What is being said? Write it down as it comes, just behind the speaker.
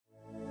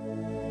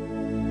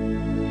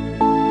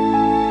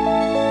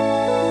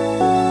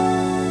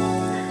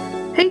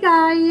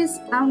guys,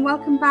 and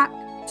welcome back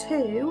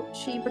to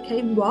She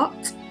Became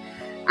What.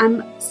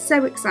 I'm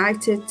so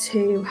excited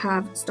to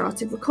have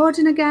started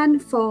recording again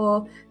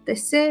for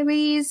this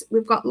series.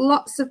 We've got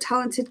lots of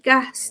talented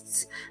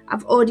guests.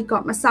 I've already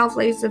got myself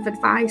loads of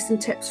advice and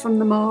tips from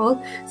them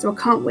all, so I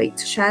can't wait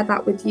to share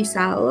that with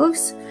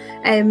yourselves.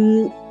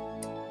 I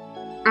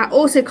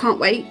also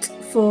can't wait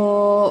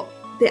for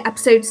the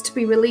episodes to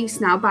be released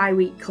now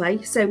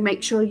bi-weekly, so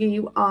make sure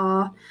you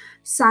are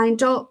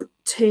signed up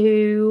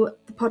to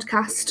the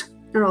podcast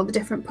on all the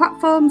different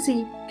platforms so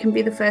you can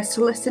be the first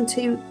to listen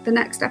to the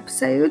next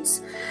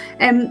episodes.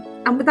 And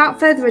without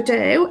further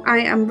ado, I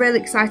am really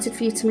excited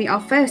for you to meet our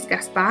first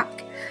guest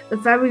back, the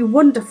very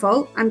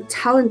wonderful and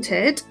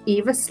talented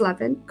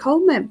Slevin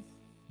Coleman.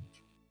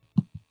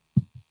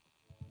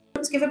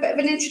 Want to give a bit of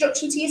an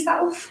introduction to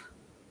yourself?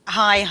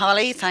 Hi,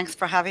 Holly. Thanks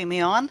for having me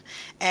on.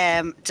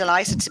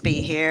 Delighted to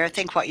be here. I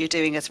think what you're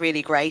doing is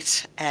really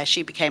great.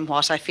 She Became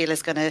What I feel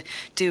is going to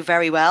do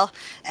very well.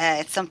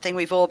 It's something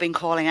we've all been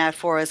calling out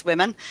for as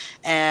women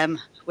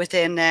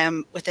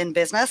within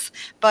business.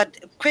 But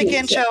quick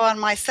intro on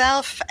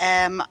myself.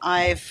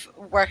 I've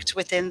worked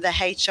within the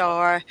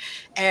HR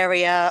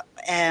area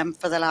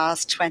for the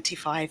last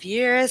 25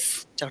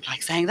 years. Don't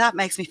like saying that,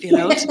 makes me feel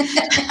old.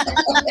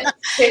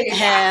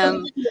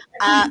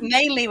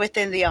 Mainly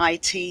within the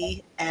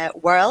IT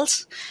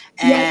world.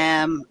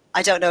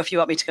 I don't know if you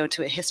want me to go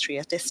into a history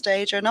at this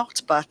stage or not,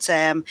 but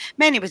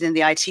mainly within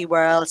the IT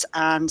world,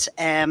 and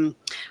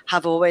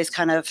have always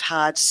kind of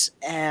had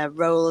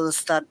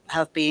roles that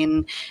have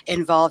been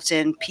involved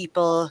in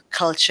people,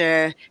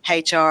 culture,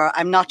 HR.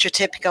 I'm not your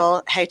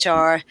typical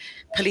HR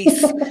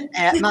police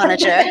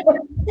manager.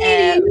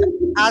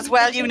 As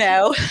well, you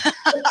know.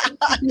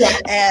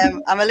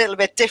 I'm a little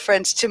bit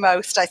different to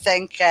most, I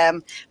think.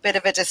 Bit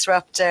of a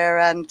disruptor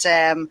and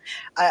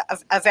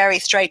a very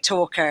straight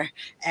talker.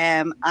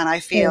 And I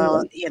feel,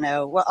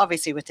 well,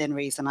 obviously within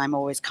reason, I'm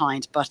always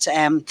kind. But,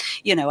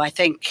 I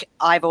think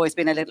I've always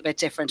been a little bit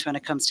different when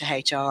it comes to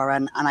HR.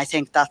 And I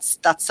think that's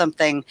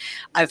something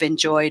I've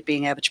enjoyed,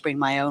 being able to bring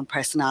my own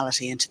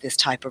personality into this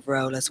type of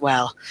role as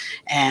well.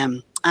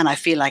 And I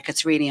feel like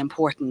it's really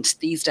important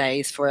these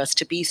days for us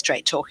to be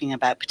straight talking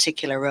about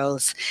particular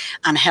roles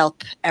and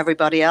help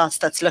everybody else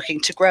that's looking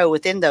to grow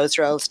within those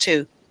roles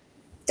too.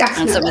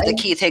 Definitely. And some of the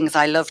key things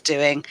I love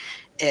doing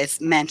is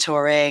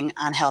mentoring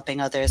and helping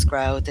others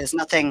grow. There's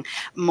nothing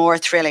more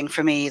thrilling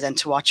for me than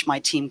to watch my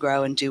team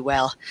grow and do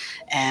well,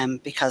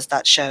 because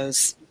that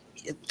shows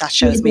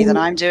me that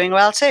I'm doing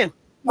well too.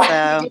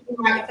 Right, so,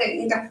 the right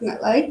thing,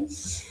 definitely.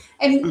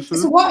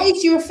 So what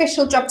is your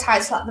official job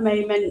title at the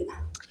moment?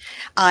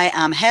 I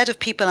am head of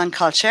people and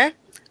culture,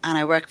 and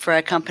I work for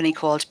a company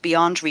called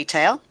Beyond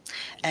Retail,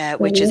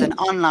 which is an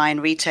online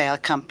retail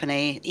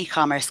company,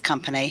 e-commerce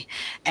company.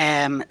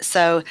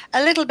 So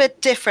a little bit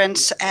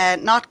different,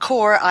 not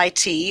core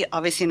IT,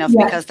 obviously enough,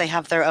 because they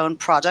have their own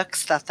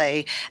products that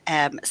they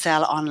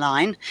sell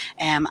online,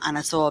 and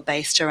it's all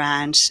based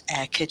around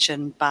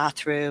kitchen,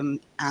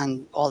 bathroom,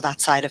 and all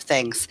that side of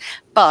things.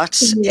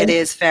 But it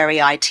is very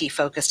IT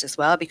focused as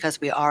well,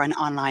 because we are an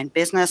online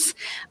business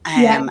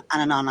and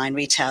an online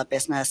retail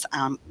business.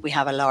 We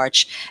have a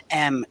large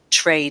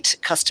trade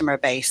customer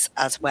base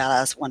as well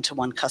as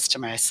one-to-one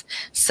customers.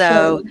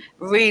 So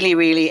really,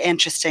 really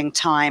interesting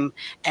time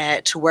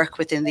to work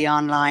within the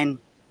online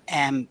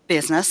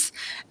business.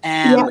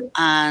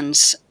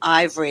 And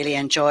I've really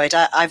enjoyed.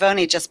 I've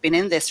only just been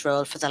in this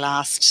role for the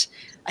last,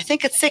 I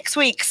think it's 6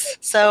 weeks,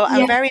 so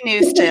I'm very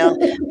new still,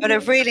 but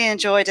I've really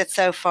enjoyed it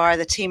so far.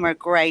 The team are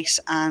great,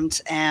 and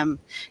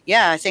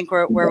I think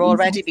we're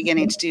already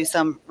beginning to do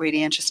some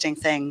really interesting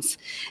things.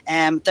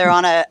 They're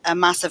on a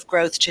massive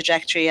growth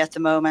trajectory at the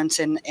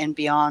moment in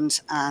Beyond,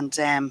 and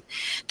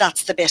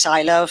that's the bit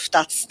I love.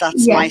 That's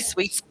my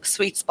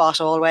sweet spot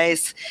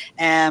always.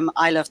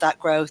 I love that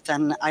growth,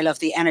 and I love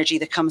the energy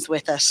that comes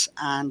with it.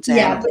 And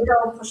we're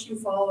all pushing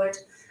forward,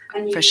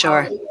 and for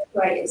sure, it's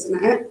great,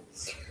 isn't it?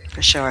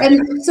 For sure.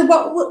 So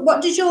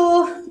what does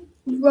your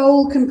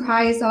role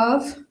comprise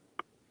of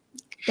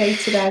day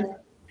to day?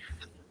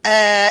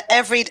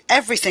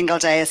 Every single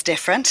day is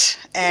different.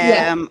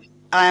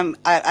 I'm,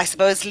 I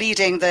suppose,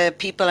 leading the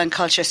people and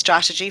culture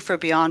strategy for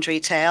Beyond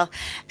Retail.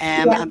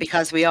 And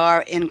because we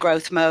are in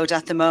growth mode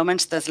at the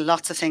moment, there's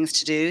lots of things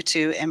to do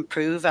to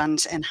improve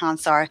and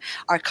enhance our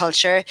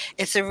culture.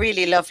 It's a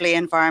really lovely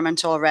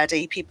environment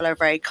already. People are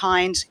very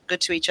kind, good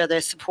to each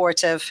other,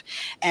 supportive.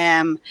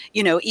 Even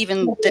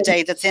the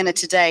day that's in it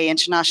today,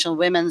 International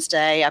Women's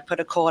Day, I put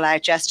a call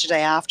out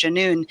yesterday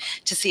afternoon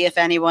to see if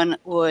anyone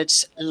would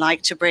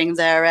like to bring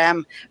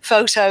their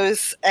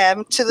photos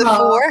to the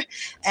fore.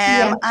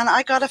 And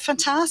I got a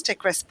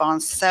fantastic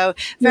response. So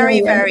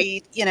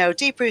very,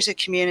 deep-rooted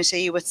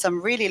community with some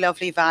really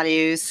lovely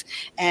values.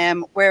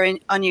 We're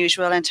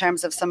unusual in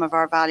terms of some of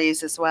our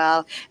values as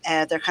well.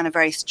 They're kind of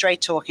very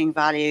straight-talking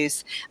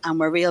values, and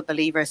we're real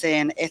believers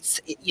in it's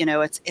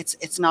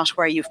not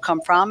where you've come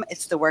from,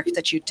 it's the work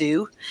that you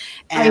do.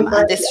 And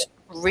this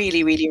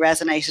really, really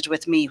resonated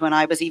with me when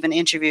I was even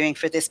interviewing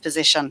for this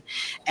position,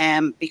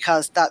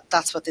 because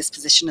that's what this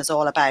position is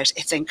all about.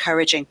 It's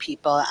encouraging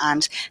people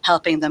and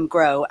helping them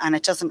grow. And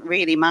it doesn't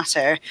really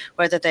matter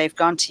whether they've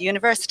gone to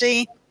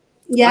university,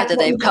 whether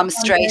they've come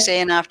straight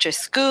in after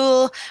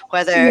school,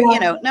 whether,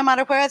 no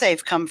matter where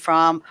they've come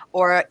from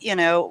or,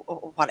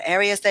 what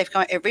areas they've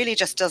gone, it really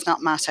just does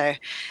not matter.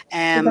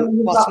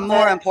 What's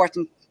more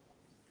important...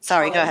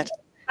 Sorry, go ahead.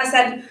 I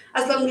said,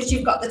 as long as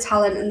you've got the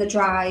talent and the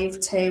drive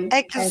to...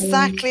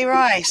 Exactly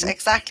right.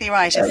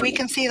 If we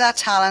can see that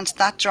talent,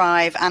 that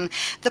drive and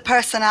the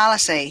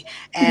personality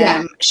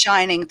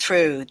shining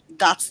through,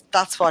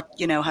 that's what,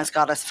 has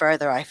got us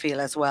further, I feel,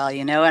 as well,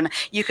 and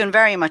you can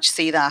very much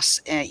see that,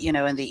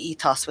 in the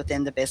ethos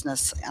within the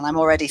business. And I'm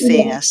already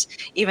seeing it,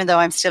 even though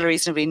I'm still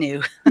reasonably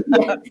new.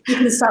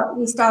 You're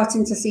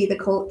starting to see the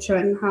culture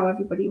and how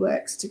everybody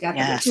works together,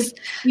 which is,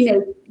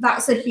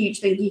 that's a huge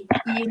thing.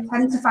 You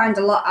tend to find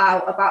a lot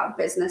out about a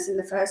business in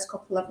the first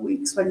couple of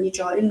weeks when you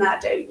join there,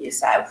 don't you?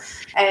 So,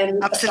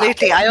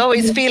 absolutely. I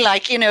always feel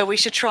like, we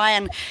should try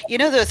and,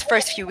 those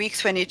first few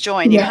weeks when you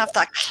join, you have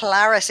that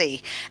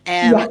clarity,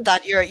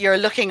 that you're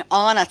looking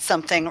on at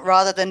something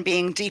rather than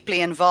being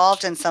deeply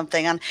involved in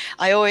something. And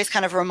I always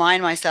kind of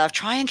remind myself,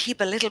 try and keep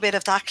a little bit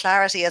of that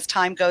clarity as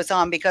time goes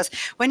on, because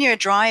when you're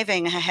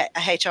driving a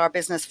HR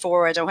business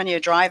forward, or when you're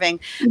driving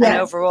an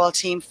overall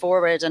team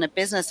forward and a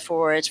business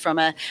forward from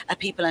a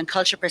people and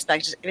culture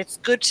perspective, it's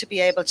good to be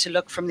able to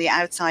look from the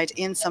outside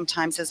in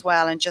sometimes as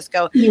well and just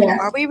go,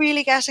 are we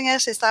really getting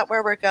it? Is that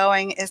where we're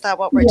going? Is that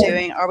what we're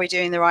doing? Are we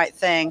doing the right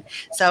thing?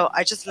 So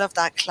I just love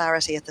that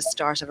clarity at the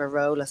start of a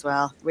role as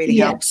well. Really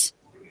helps.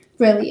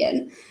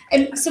 Brilliant.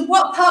 And so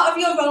what part of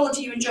your role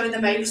do you enjoy the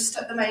most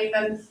at the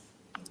moment?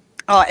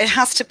 Oh, it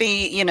has to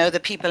be, the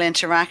people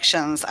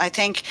interactions. I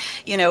think,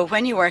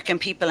 when you work in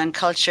people and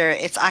culture,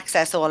 it's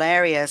access all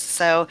areas.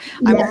 So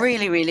I'm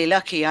really, really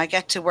lucky. I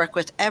get to work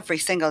with every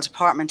single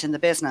department in the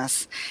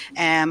business.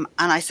 And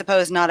I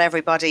suppose not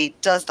everybody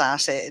does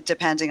that,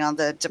 depending on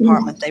the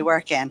department they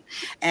work in.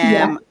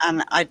 And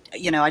I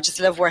just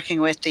love working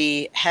with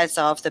the heads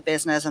of the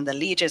business and the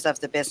leaders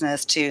of the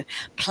business to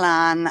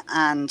plan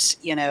and,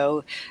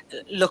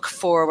 look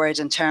forward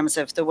in terms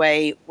of the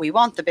way we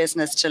want the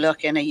business to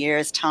look in a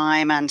year's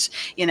time. And,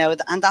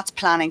 and that's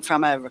planning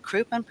from a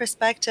recruitment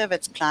perspective.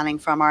 It's planning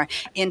from our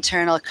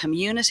internal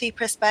community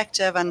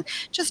perspective and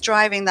just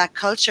driving that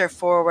culture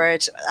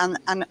forward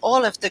and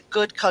all of the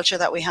good culture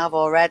that we have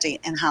already,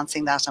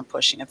 enhancing that and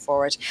pushing it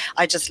forward.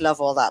 I just love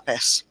all that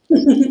bit.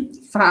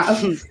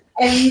 Fab.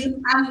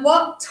 And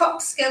what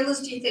top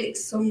skills do you think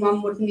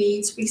someone would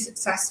need to be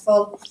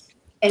successful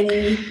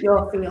in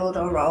your field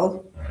or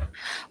role?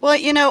 Well,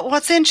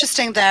 what's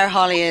interesting there,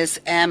 Holly, is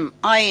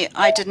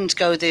I didn't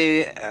go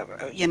the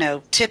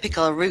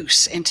typical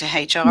route into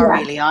HR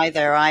really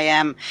either.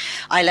 I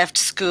left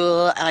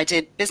school. I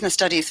did business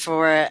studies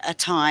for a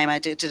time. I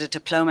did a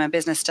diploma in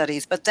business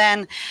studies, but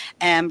then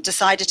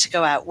decided to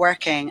go out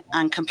working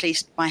and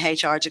complete my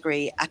HR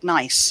degree at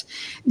night.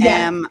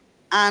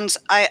 And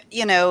I,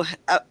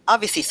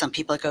 obviously some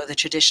people go the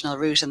traditional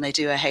route and they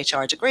do a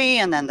HR degree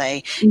and then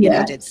they,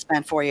 did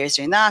spend 4 years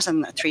doing that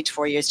and 3 to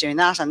 4 years doing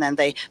that and then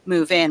they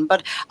move in.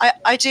 But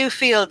I do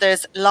feel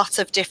there's lots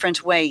of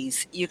different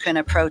ways you can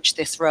approach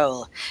this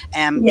role.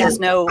 There's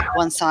no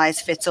one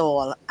size fits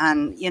all.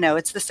 And,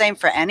 it's the same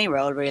for any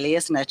role really,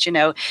 isn't it?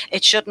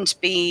 It shouldn't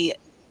be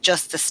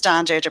just the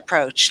standard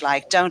approach.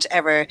 Like,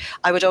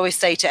 I would always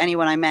say to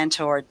anyone I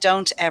mentor,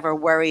 don't ever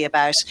worry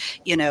about,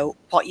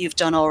 what you've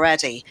done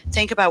already.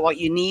 Think about what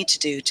you need to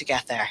do to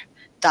get there.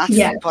 That's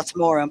what's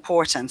more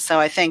important. So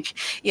I think,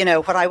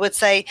 what I would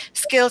say,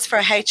 skills for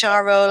a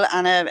HR role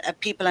and a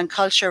people and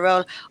culture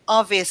role,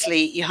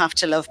 obviously you have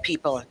to love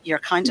people. You're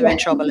kind of in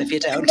trouble if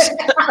you don't.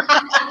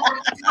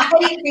 I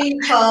hate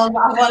people,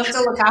 but I want to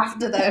look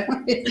after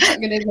them. It's not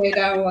going to go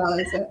down well,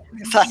 is it?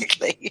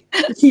 Exactly.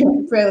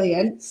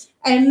 Brilliant.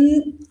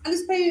 And I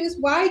suppose,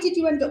 why did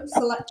you end up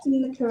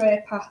selecting the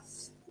career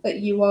path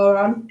that you were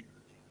on?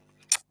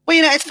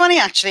 Well, it's funny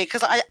actually,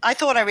 because I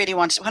thought I really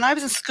wanted, when I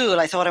was in school,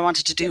 I thought I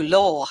wanted to do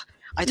law.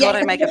 I thought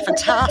I'd make a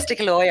fantastic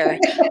lawyer.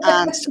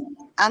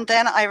 And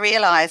then I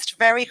realized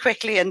very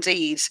quickly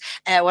indeed,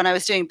 when I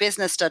was doing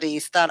business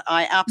studies, that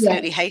I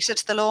absolutely hated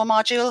the law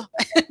module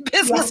in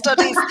business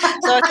studies.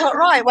 So I thought,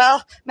 right,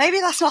 well, maybe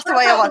that's not the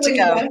way I want to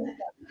go.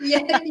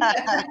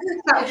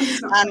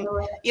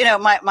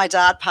 And my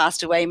dad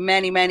passed away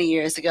many, many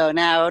years ago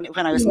now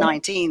when I was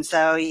 19.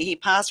 So he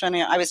passed when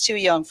I was too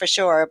young for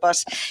sure.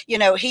 But,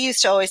 he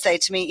used to always say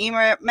to me,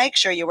 Emer, make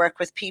sure you work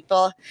with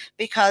people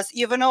because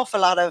you have an awful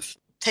lot of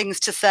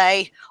things to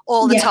say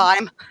all the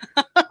time.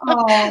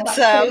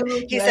 So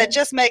he said,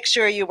 just make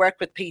sure you work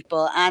with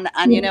people. And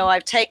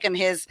I've taken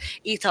his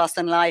ethos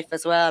in life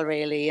as well,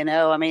 really.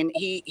 I mean,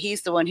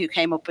 he's the one who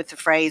came up with the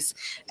phrase.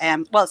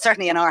 Well,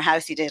 certainly in our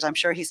house he did. I'm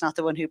sure he's not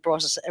the one who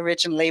brought it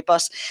originally,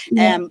 but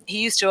he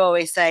used to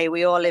always say,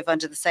 we all live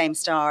under the same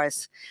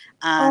stars.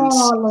 And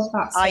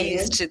I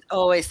used to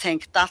always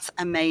think that's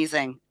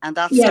amazing. And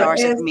that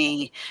started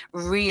me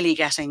really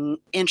getting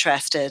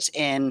interested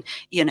in,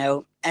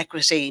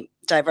 equity,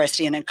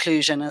 diversity and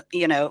inclusion,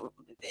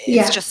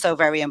 it's just so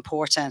very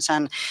important.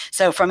 And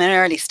so from an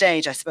early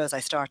stage, I suppose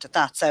I started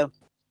that. So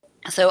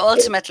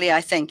ultimately,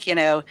 I think,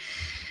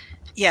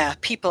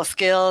 people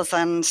skills.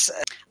 And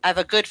I have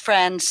a good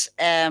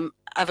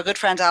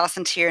friend,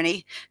 Alison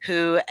Tierney,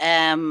 who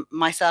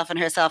myself and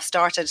herself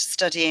started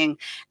studying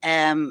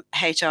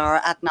HR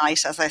at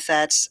night, as I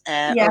said,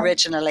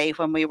 originally,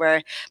 when we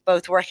were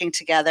both working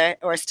together.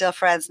 We're still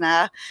friends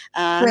now.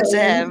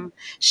 And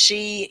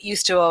she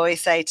used to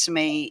always say to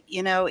me,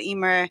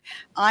 Emer,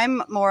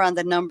 I'm more on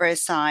the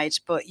numbers side,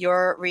 but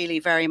you're really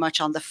very much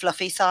on the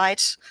fluffy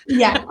side.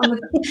 Yeah.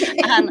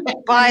 And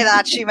by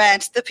that, she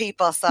meant the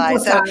people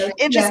side. So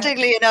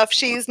interestingly enough,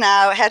 she's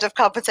now head of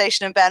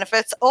compensation and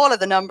benefits, all of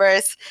the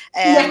numbers,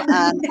 and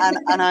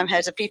I'm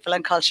head of people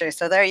and culture.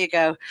 So there you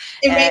go.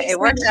 It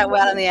worked out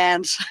well in the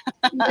end.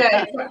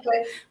 Yeah, exactly.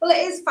 Well,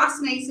 it is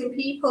fascinating.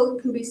 People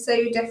can be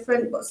so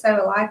different but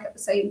so alike at the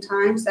same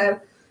time. So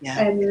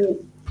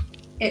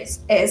it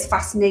is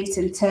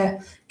fascinating to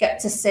get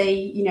to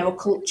see, a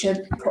culture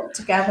put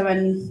together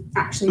and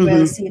actually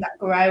really see that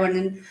grow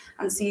and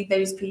see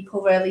those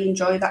people really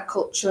enjoy that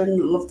culture and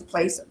love the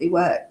place that they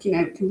work.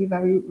 It can be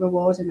very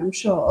rewarding, I'm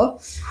sure.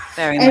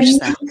 Very much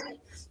so.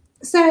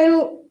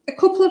 So a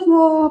couple of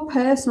more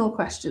personal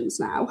questions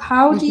now.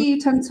 How do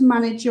you tend to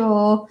manage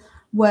your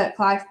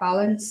work-life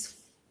balance?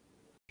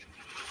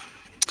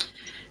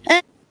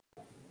 I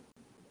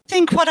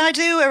think what I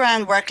do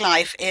around work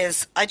life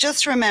is I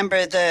just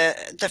remember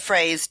the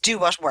phrase "do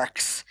what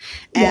works,"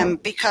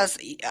 because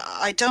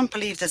I don't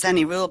believe there's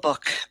any rule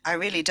book. I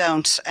really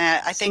don't.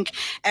 I think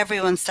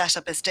everyone's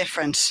setup is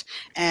different.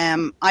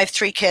 I have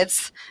 3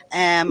 kids,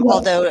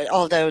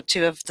 although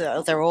 2 of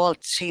they're all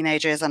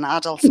teenagers and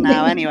adults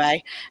now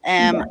anyway.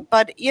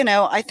 But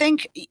I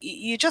think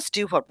you just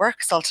do what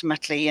works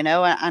ultimately,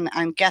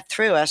 and get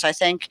through it. I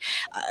think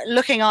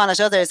looking on at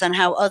others and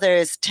how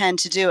others tend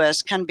to do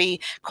it can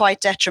be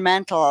quite detrimental,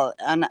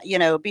 and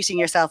beating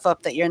yourself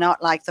up that you're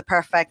not like the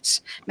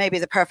perfect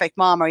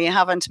mom, or you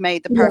haven't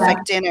made the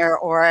perfect dinner,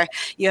 or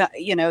you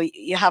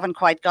haven't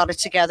quite got it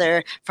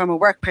together from a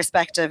work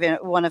perspective in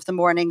one of the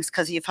mornings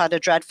because you've had a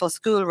dreadful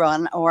school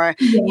run, or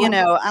and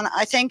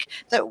I think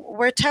that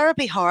we're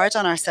terribly hard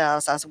on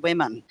ourselves as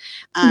women,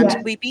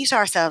 and we beat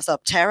ourselves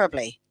up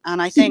terribly. And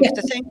I think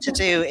the thing to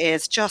do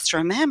is just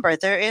remember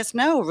there is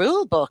no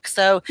rule book.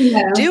 So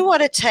do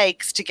what it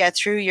takes to get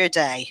through your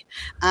day.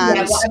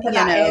 And, whatever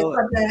that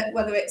is,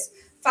 whether it's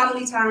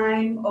family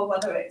time or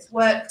whether it's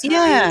work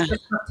time, you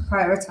just have to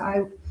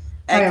prioritize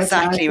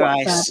exactly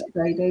right.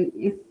 Day, don't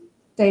you?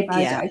 Day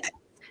by day.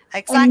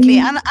 Exactly.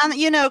 And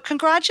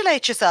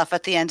congratulate yourself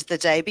at the end of the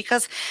day,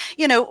 because,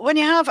 when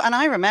you have, and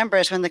I remember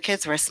it when the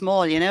kids were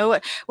small,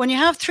 when you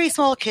have 3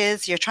 small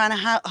kids, you're trying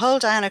to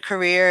hold down a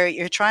career,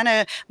 you're trying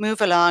to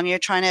move along, you're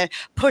trying to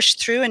push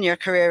through in your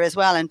career as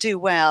well and do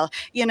well.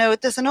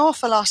 There's an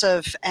awful lot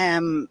of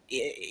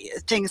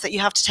things that you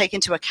have to take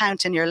into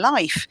account in your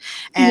life,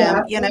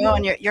 and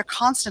you're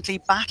constantly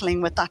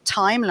battling with that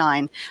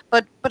timeline.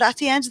 But at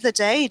the end of the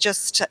day,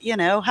 just,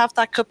 have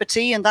that cup of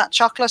tea and that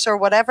chocolate or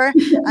whatever,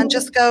 and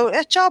just go,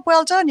 job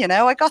well done,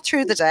 I got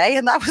through the day,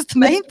 and that was the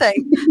main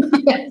thing.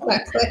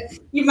 Exactly.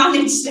 You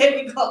managed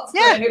it, we got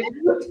through.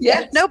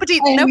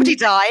 Nobody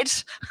died.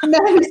 No,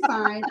 it's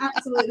fine,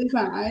 absolutely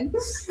fine.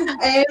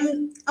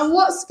 And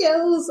what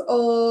skills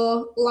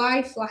or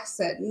life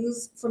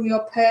lessons from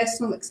your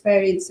personal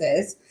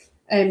experiences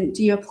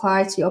do you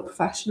apply to your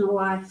professional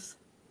life?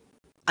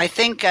 I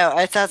think,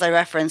 as I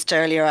referenced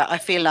earlier, I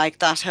feel like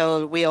that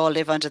whole "we all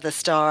live under the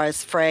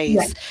stars"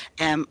 phrase,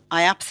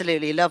 I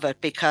absolutely love it,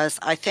 because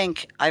I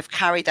think I've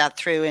carried that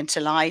through into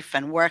life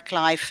and work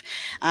life.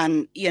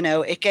 And,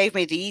 it gave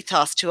me the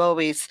ethos to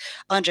always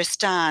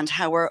understand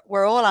how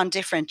we're all on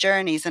different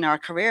journeys in our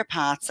career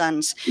paths.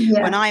 And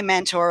when I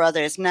mentor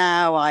others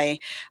now, I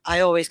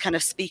always kind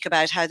of speak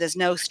about how there's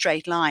no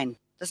straight line.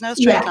 There's no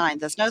straight line.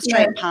 There's no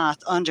straight path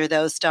under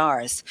those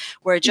stars.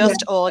 We're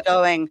just all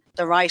going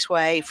the right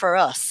way for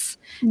us.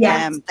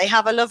 They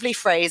have a lovely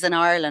phrase in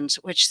Ireland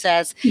which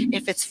says,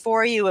 if it's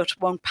for you, it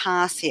won't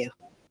pass you.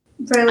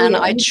 Brilliant. And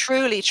I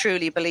truly,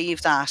 truly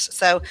believe that.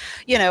 So,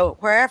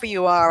 wherever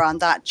you are on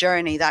that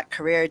journey, that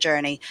career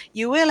journey,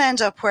 you will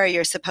end up where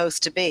you're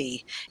supposed to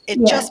be. It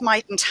just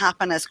mightn't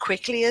happen as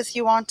quickly as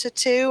you wanted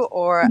to,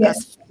 or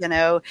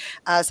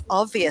as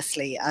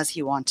obviously as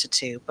you wanted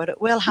to, but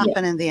it will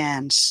happen in the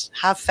end.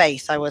 Have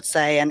faith, I would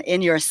say, and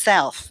in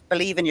yourself,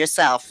 believe in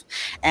yourself.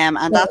 And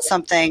that's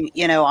something,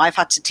 I've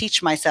had to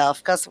teach myself,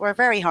 because we're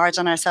very hard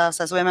on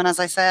ourselves as women, as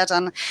I said.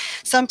 And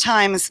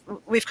sometimes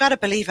we've got to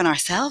believe in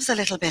ourselves a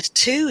little bit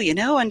too,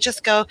 and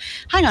just go,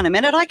 hang on a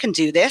minute, I can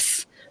do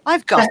this.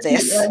 I've got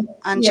this,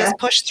 and just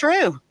push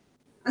through.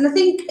 And I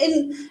think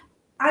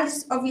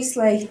as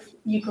obviously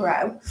you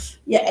grow,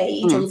 your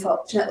age,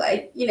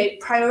 unfortunately,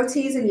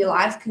 priorities in your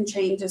life can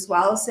change as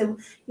well. So,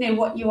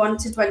 what you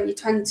wanted when you're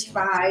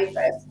 25,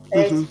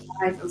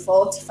 35 and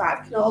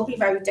 45 can all be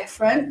very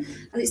different.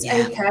 And it's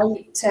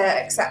okay to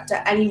accept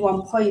at any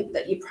one point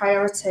that your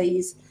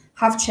priorities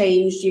have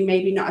changed. You're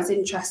maybe not as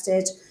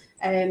interested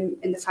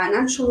in the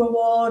financial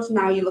reward.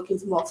 Now you're looking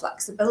for more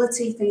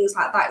flexibility, things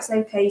like that. It's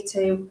okay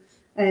to,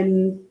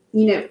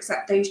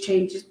 accept those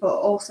changes, but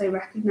also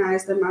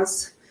recognise them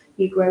as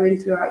you're growing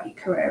throughout your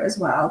career as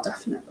well,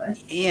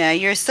 definitely. Yeah,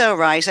 you're so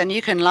right. And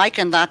you can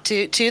liken that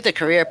to the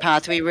career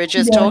path we were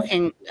just Yeah.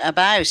 talking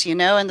about,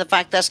 and the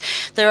fact that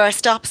there are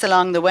stops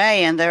along the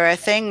way and there are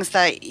things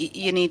that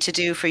you need to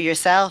do for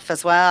yourself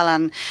as well.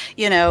 And,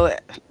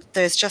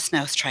 there's just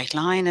no straight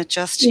line. It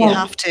just, you Yeah.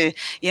 have to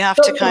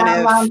kind Down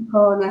of, round the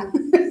corner.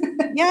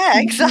 yeah,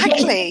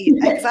 exactly.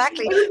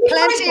 Exactly. It would be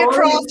quite Plenty of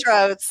boring.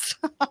 crossroads,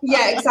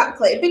 Yeah,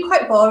 exactly. It'd be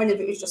quite boring if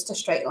it was just a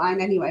straight line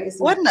anyway, isn't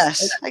it? wouldn't it?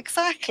 So,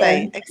 Exactly.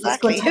 it's good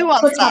Exactly. to, Who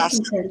wants good to have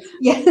that? some tips.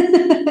 Yeah.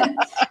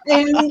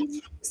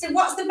 So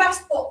what's the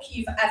best book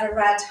you've ever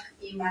read,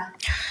 Emer?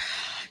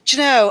 Do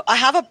you know,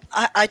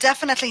 I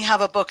definitely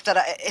have a book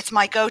it's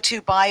my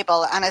go-to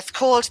Bible, and it's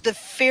called The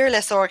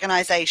Fearless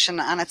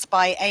Organization, and it's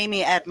by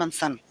Amy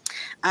Edmondson.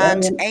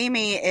 And Brilliant.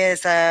 Amy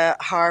is a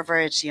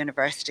Harvard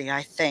University,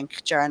 I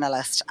think,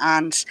 journalist.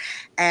 And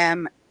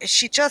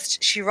she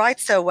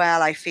writes so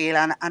well, I feel,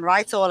 and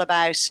writes all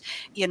about,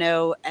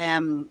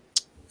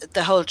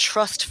 the whole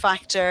trust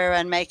factor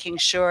and making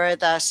sure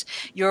that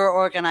your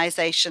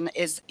organization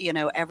is,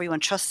 everyone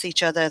trusts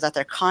each other, that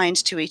they're kind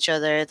to each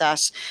other,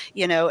 that,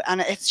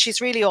 and she's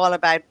really all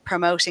about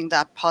promoting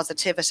that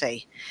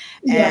positivity.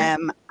 Yeah.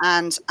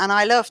 And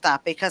I love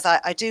that, because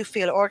I do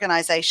feel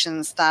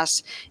organizations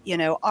that,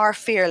 are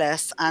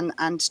fearless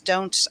and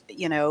don't,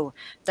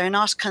 they're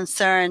not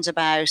concerned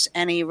about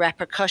any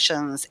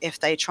repercussions if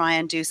they try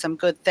and do some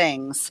good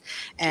things.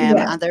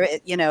 Yeah. And they're,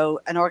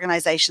 an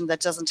organization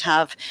that doesn't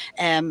have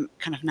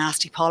kind of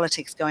nasty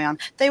politics going on,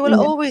 they will Yeah.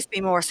 always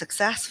be more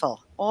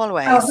successful, Oh,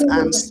 always.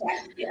 And 100%.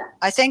 Yeah.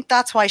 I think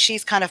that's why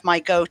she's kind of my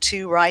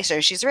go-to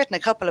writer. She's written a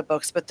couple of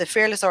books, but The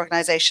Fearless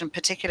Organization,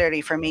 particularly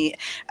for me,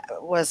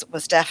 was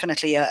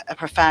definitely a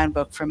profound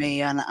book for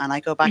me. And I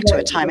go back to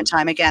Very it time and good.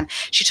 time again.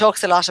 She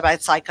talks a lot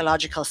about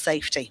psychological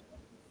safety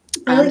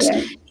and,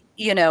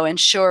 Brilliant.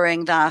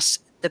 ensuring that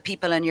the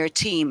people in your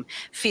team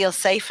feel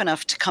safe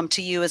enough to come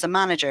to you as a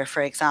manager,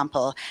 for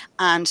example,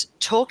 and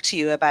talk to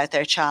you about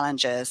their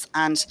challenges,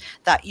 and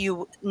that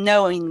you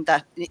knowing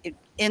that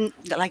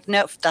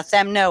that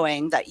them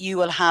knowing that you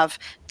will have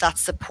that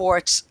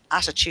support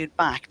attitude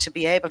back to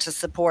be able to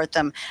support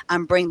them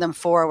and bring them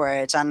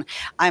forward. And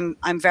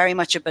I'm very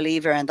much a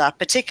believer in that,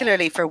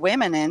 particularly for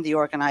women in the Yeah.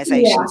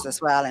 organizations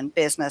as well, in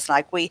business.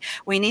 Like we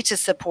need to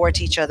support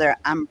each other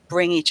and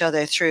bring each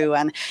other through.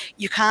 And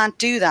you can't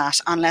do that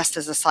unless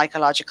there's a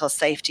psychological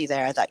safety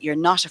there, that you're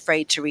not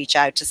afraid to reach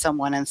out to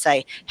someone and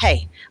say,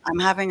 hey, I'm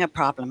having a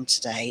problem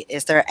today.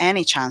 Is there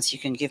any chance you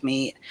can give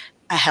me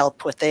a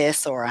help with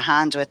this, or a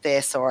hand with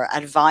this, or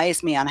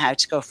advise me on how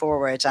to go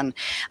forward? And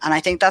I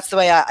think that's the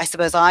way I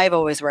suppose I've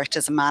always worked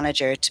as a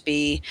manager, to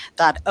be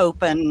that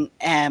open,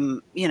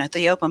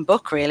 the open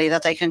book, really,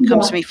 that they can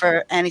come Yeah. to me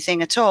for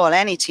anything at all.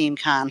 Any team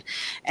can.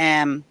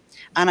 And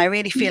I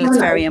really feel it's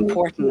very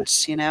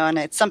important, and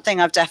it's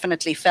something I've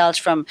definitely felt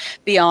from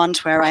Beyond,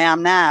 where I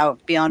am now,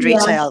 Beyond Yeah.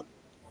 Retail.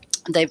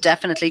 They've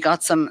definitely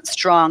got some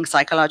strong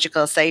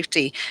psychological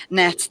safety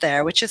nets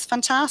there, which is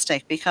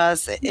fantastic,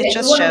 because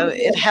Yeah.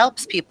 it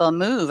helps people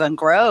move and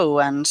grow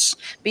and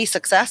be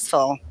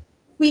successful.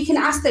 We can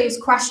ask those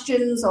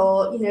questions,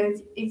 or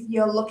if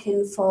you're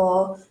looking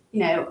for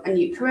a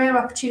new career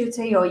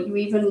opportunity, or you're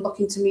even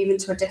looking to move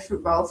into a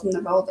different role from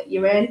the role that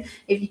you're in,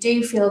 if you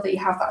do feel that you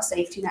have that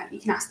safety net, you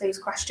can ask those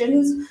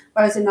questions.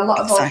 Whereas in a lot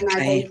of Exactly.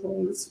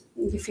 organizations,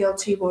 you feel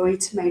too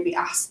worried to maybe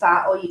ask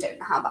that, or you don't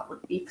know how that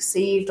would be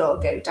perceived or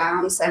go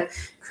down. So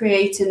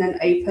creating an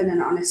open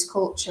and honest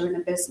culture in a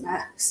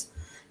business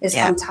is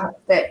Yeah.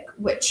 fantastic,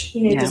 which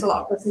Yeah. there's a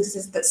lot of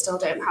businesses that still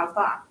don't have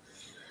that.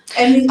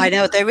 I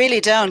know they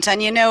really don't.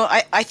 And,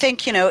 I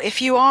think,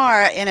 if you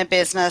are in a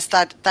business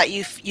that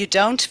you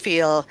don't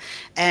feel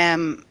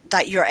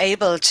that you're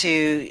able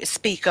to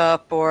speak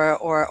up,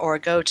 or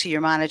go to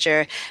your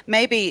manager,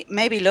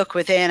 maybe look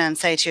within and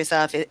say to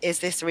yourself, is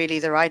this really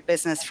the right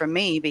business for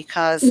me?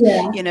 Because,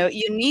 Yeah.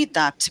 you need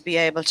that to be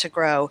able to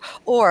grow.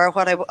 Or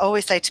what I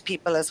always say to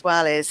people as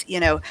well is,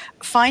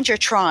 find your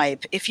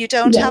tribe. If you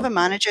don't Yeah. have a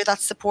manager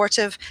that's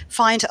supportive,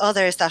 find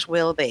others that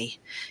will be,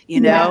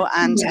 Yeah.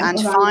 and Yeah.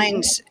 find,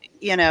 Around.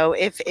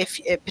 if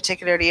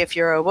particularly if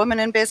you're a woman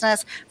in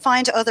business,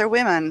 find other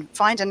women,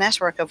 find a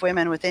network of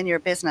women within your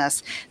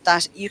business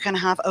that you can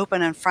have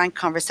open and frank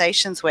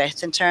conversations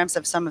with, in terms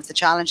of some of the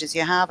challenges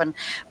you have and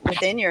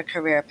within your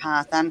career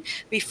path. And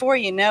before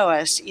you know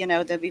it,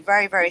 they'll be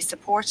very, very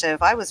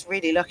supportive. I was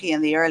really lucky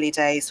in the early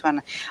days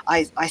when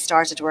I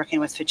started working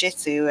with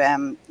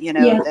Fujitsu.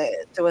 Yeah.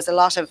 There was a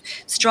lot of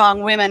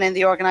strong women in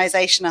the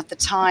organization at the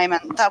time,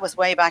 and that was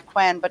way back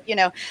when. But,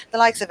 the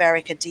likes of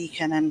Erica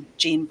Deacon and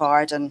Jean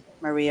Bard and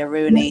Maria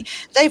Rooney,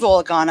 they've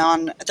all gone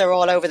on. They're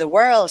all over the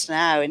world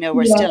now.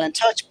 We're Yeah. still in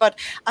touch. But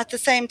at the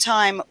same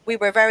time, we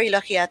were very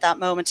lucky at that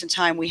moment in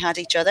time. We had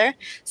each other.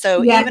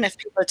 So Yeah. even if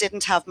people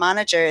didn't have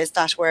managers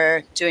that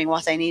were doing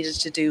what they needed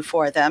to do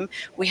for them,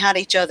 we had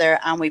each other,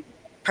 and we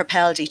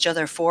propelled each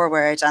other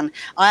forward, and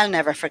I'll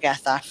never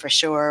forget that for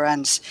sure.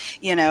 And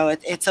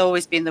it's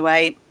always been the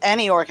way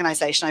any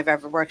organization I've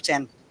ever worked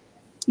in.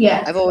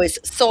 Yeah. I've always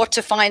sought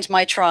to find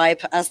my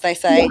tribe, as they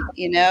say.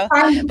 But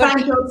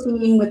Find your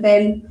team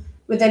within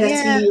a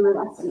yeah, team, in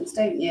essence,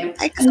 don't you? And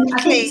I think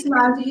exactly.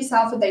 surrounding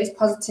yourself with those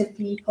positive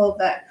people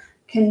that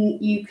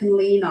you can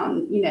lean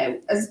on,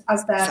 as they're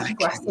Exactly.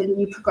 progressing,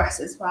 you progress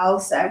as well.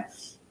 So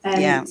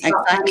Yeah, it's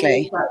about finding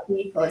exactly. the right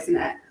people, isn't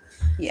it?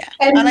 Yeah.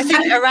 And I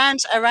think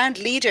around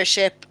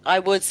leadership, I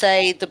would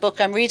say the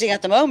book I'm reading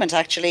at the moment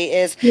actually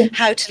is Yeah.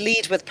 How to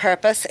Lead with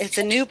Purpose. It's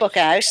a new book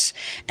out.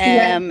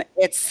 Yeah.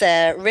 It's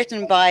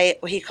written by,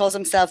 he calls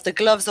himself the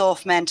gloves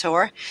off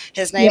mentor.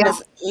 His name Yeah.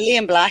 is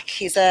Liam Black.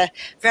 He's a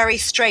very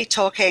straight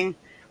talking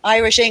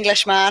Irish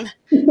Englishman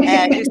who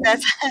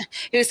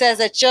says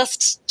it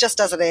just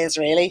as it is,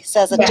 really.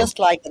 Says it Yeah. just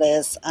like it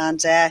is.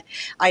 And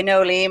I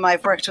know Liam,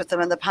 I've worked with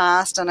him in the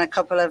past on a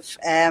couple of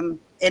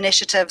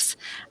initiatives,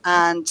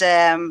 and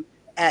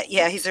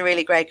he's a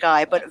really great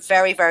guy, but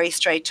very, very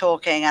straight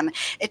talking, and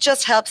it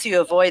just helps you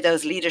avoid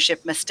those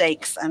leadership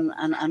mistakes and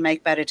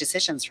make better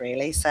decisions,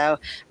 really. So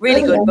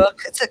really good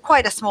book. It's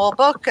quite a small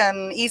book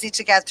and easy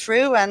to get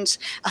through, and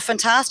a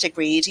fantastic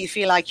read. You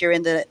feel like you're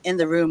in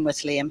the room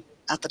with Liam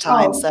at the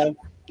time. So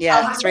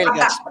yeah, it's really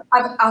good.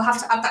 I'll have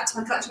to add that to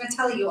my collection. I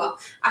tell you what,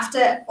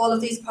 after all of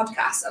these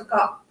podcasts, I've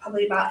got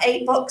probably about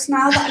 8 books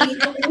now that I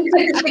need to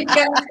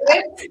get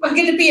through. I'm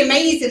going to be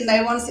amazing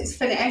though once it's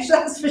finished.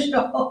 That's for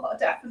sure,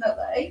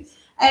 definitely.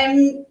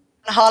 On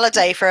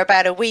holiday for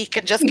about a week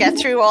and just get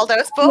through all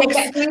those books.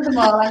 Yeah, get through them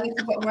all. I need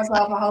to put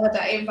myself a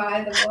holiday and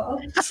buy them all.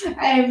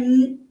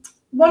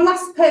 One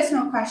last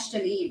personal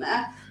question,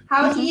 Emer.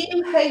 How do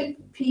you hope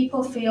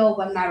people feel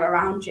when they're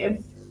around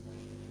you?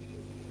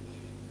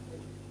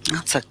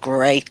 That's a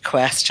great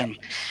question.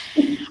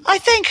 I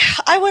think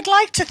I would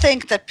like to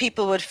think that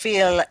people would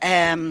feel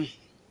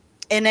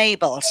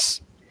enabled.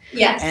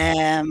 Yes.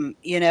 And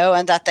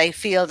that they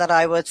feel that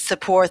I would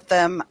support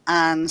them,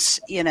 and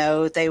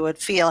they would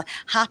feel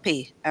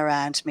happy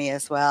around me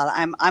as well.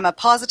 I'm a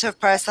positive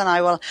person.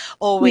 I will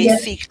always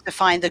seek to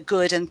find the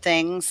good in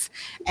things,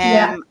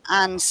 and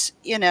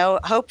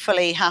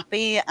hopefully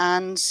happy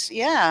and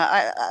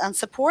and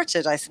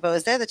supported. I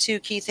suppose they're the 2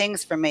 key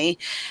things for me.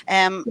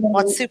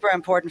 What's super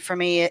important for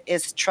me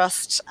is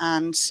trust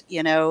and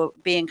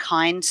being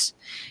kind.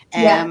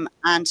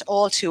 And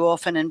all too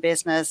often in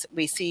business,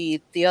 we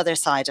see the other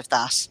side of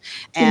that.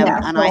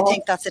 And I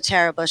think that's a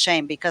terrible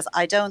shame, because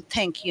I don't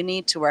think you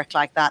need to work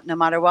like that, no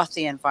matter what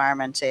the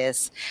environment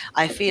is.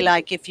 I feel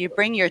like if you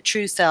bring your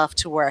true self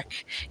to work,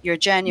 your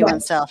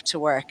genuine self to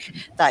work,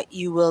 that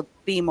you will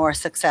be more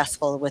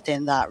successful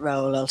within that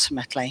role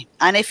ultimately.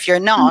 And if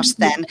you're not,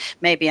 then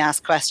maybe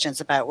ask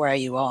questions about where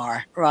you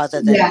are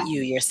rather than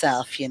you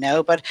yourself,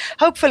 But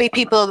hopefully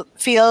people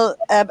feel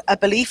a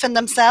belief in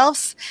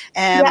themselves.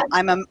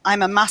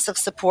 I'm a massive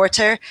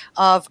supporter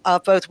of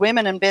both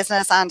women in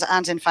business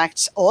and in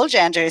fact all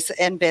genders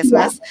in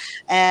business.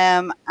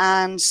 I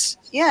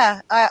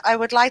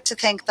would like to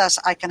think that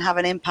I can have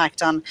an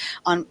impact on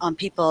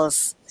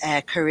people's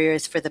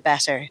careers for the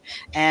better.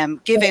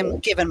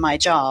 Given my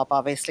job,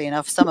 obviously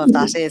enough, some of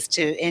that is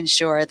to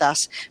ensure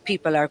that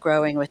people are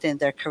growing within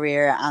their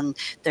career and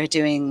they're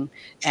doing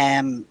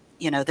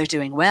they're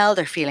doing well,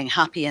 they're feeling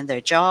happy in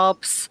their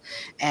jobs,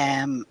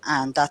 and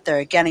that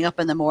they're getting up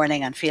in the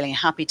morning and feeling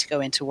happy to go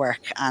into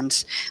work.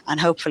 And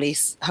hopefully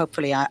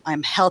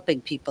I'm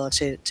helping people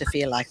to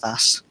feel like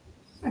that.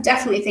 I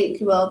definitely think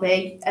you will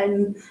be.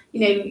 And,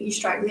 you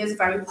strike me as a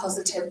very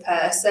positive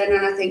person.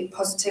 And I think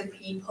positive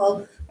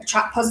people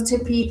attract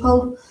positive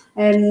people.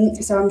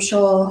 So I'm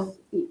sure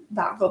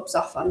that rubs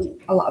off on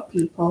a lot of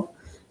people.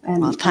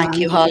 Well, thank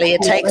you, Holly.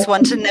 It takes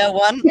one to know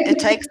one. It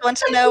takes one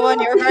to know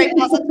one. You're very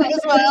positive as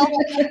well.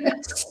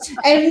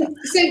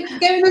 So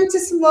going on to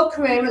some more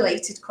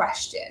career-related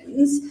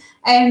questions.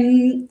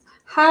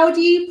 How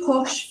do you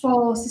push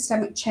for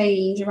systemic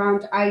change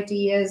around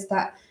ideas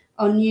that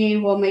are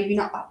new or maybe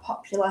not that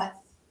popular?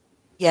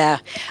 Yeah,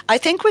 I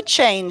think with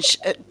change,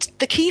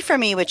 the key for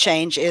me with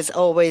change is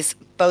always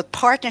both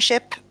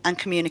partnership and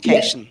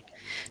communication.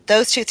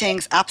 Those 2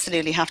 things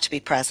absolutely have to be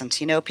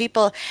present.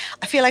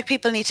 I feel like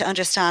people need to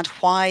understand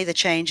why the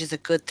change is a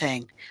good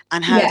thing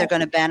and how they're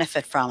going to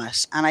benefit from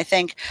it. And I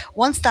think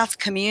once that's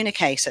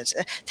communicated,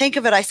 think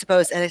of it, I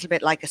suppose, a little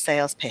bit like a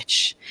sales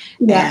pitch.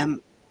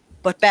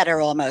 But better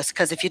almost,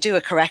 because if you do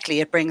it correctly,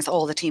 it brings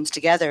all the teams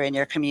together in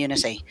your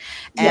community.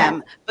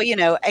 But,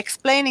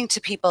 explaining to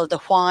people the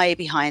why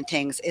behind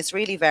things is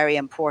really very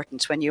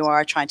important when you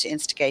are trying to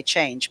instigate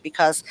change,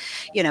 because,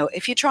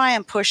 if you try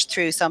and push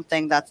through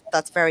something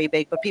that's very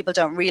big, but people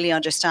don't really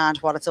understand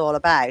what it's all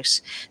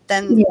about,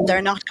 then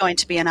they're not going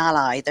to be an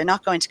ally. They're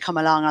not going to come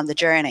along on the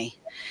journey.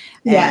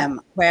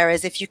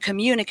 Whereas if you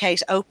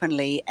communicate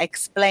openly,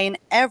 explain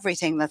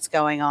everything that's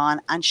going on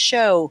and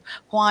show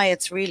why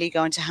it's really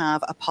going to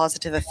have a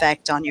positive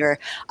effect on your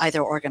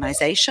either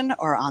organization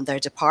or on their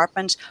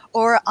department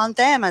or on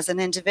them as an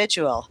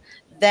individual,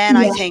 then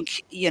I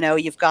think,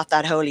 you've got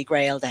that holy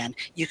grail. Then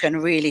you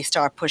can really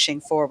start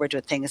pushing forward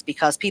with things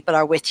because people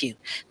are with you.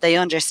 They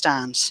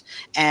understand.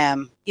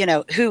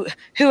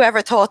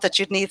 Whoever thought that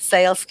you'd need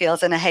sales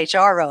skills in a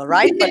HR role,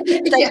 right? But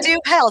they do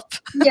help.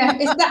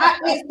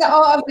 It's the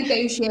art of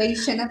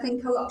negotiation. I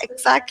think a lot of the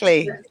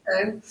Exactly.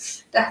 time,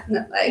 so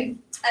definitely.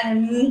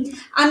 And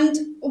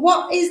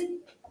what is,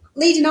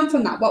 leading on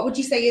from that, what would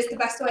you say is the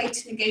best way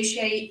to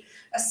negotiate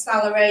a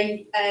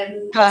salary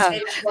or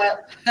sales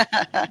work?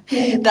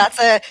 That's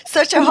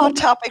such a hot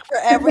topic for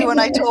everyone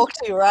I talk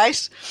to,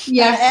 right?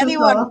 Yes, And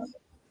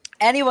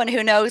anyone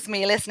who knows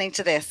me listening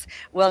to this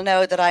will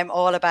know that I'm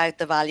all about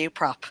the value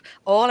prop,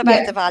 all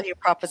about the value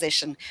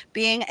proposition,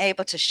 being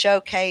able to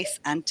showcase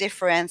and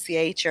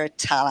differentiate your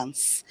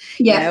talents.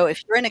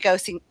 If you're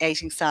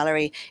negotiating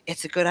salary,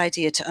 it's a good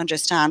idea to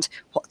understand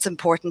what's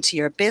important to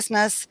your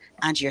business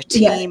and your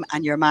team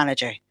and your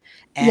manager.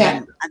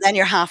 And then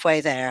you're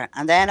halfway there.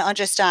 And then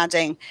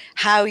understanding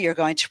how you're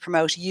going to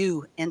promote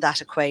you in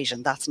that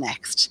equation. That's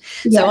next.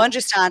 So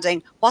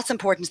understanding what's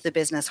important to the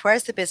business,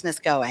 where's the business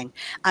going,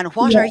 and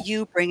what are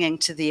you bringing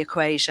to the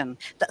equation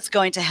that's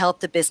going to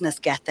help the business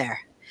get there.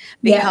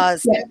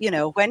 Because,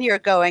 when you're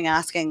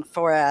asking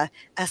for a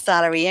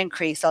salary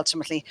increase,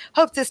 ultimately,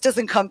 hope this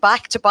doesn't come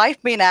back to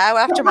bite me now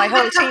after my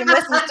whole team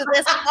listens to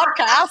this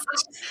podcast.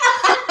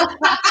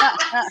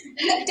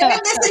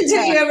 Don't listen to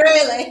you,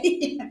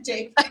 really.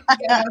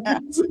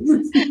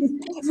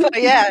 But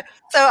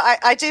so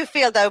I do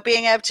feel, though,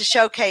 being able to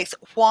showcase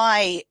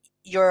why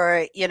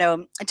you're,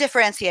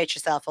 differentiate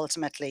yourself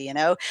ultimately, and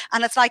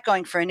it's like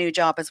going for a new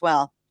job as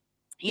well.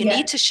 You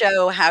need to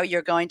show how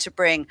you're going to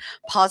bring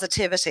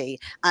positivity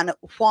and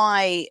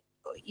why,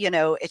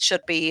 it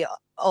should be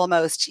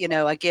almost,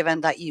 a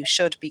given that you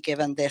should be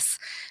given this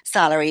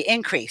salary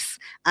increase,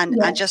 and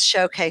just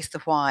showcase the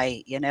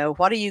why.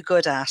 What are you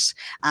good at,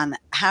 and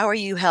how are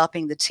you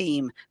helping the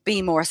team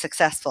be more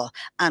successful?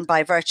 And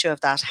by virtue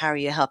of that, how are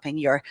you helping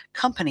your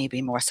company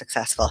be more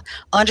successful?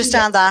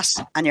 Understand that,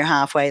 and you're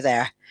halfway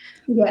there.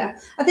 Yeah,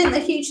 I think the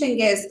huge thing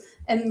is,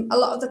 a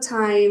lot of the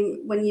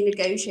time when you're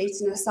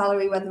negotiating a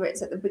salary, whether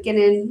it's at the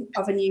beginning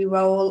of a new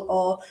role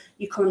or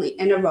you're currently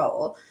in a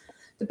role,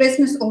 the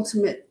business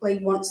ultimately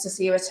wants to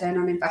see a return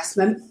on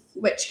investment,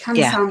 which can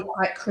sound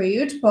quite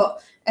crude,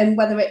 but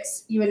whether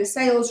it's you're in a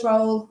sales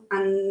role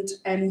and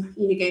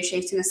you're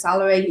negotiating a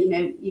salary,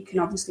 you can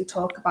obviously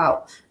talk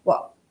about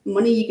what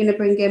money you're going to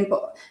bring in,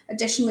 but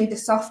additionally the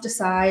softer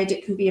side,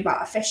 it can be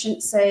about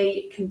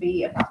efficiency, it can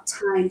be about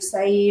time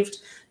saved,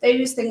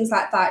 those things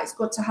like that. It's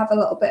good to have a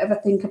little bit of a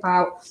think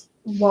about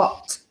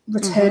what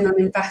return on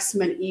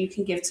investment you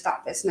can give to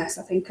that business,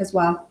 I think, as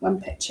well, when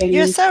pitching.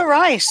 You're so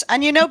right.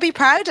 And, be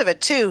proud of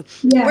it too.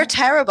 We're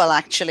terrible,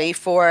 actually,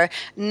 for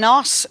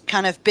not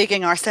kind of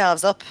bigging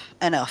ourselves up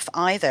enough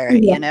either,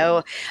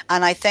 and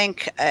I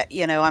think,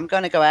 I'm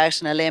going to go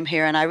out on a limb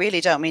here, and I really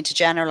don't mean to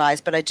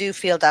generalize, but I do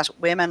feel that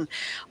women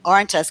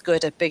aren't as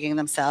good at bigging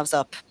themselves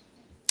up.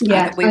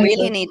 And we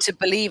really need to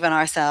believe in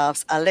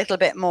ourselves a little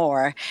bit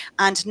more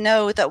and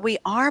know that we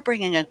are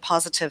bringing a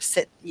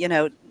positivities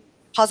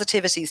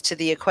to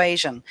the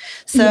equation.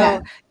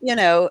 So,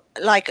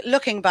 like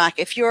looking back,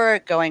 if you're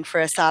going for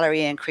a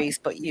salary increase,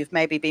 but you've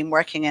maybe been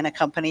working in a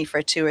company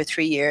for 2 or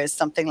 3 years,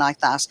 something like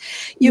that,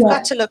 you've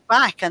got to look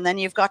back, and then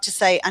you've got to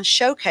say and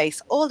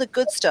showcase all the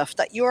good stuff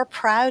that you're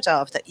proud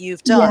of that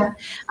you've done.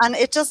 And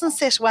it doesn't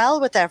sit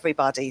well with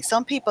everybody.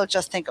 Some people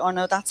just think, oh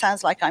no, that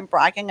sounds like I'm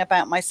bragging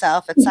about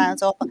myself. It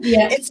sounds awful.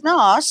 It's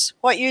not.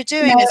 What you're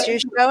doing is you're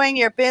showing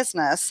your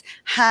business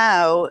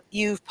how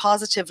you've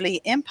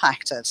positively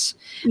impacted.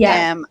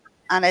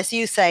 And as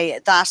you say,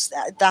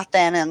 that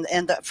then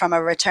from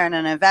a return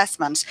on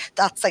investment,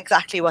 that's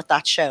exactly what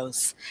that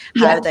shows,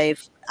 how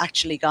they've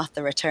actually got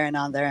the return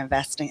on their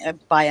investing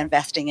by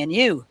investing in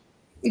you.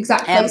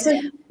 Exactly.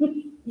 So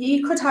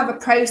you could have a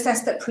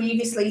process that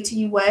previously to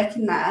you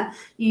working there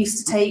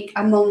used to take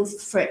a month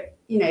for it,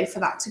 for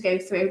that to go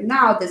through.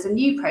 Now there's a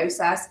new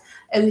process,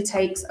 only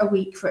takes a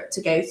week for it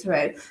to go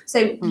through.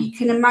 So you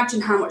can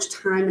imagine how much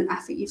time and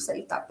effort you've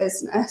saved that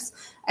business.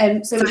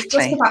 So it's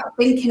just about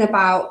thinking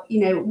about,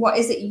 what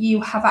is it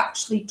you have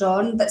actually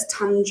done that's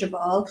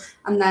tangible,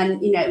 and then,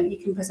 you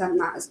can present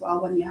that as well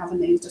when you're having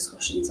those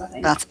discussions, I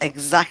think. That's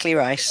exactly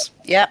right.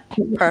 Yeah,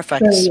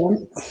 perfect.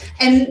 Brilliant.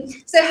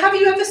 So have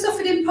you ever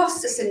suffered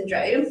imposter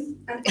syndrome?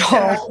 And if so,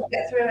 how do you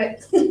get through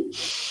it?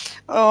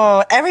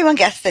 Oh, everyone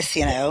gets this,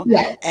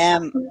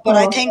 but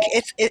I think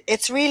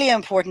it's really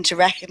important to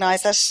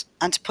recognize it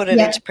and to put it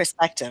into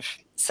perspective.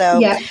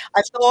 So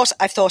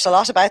I've thought a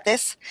lot about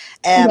this.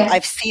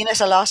 I've seen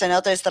it a lot in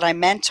others that I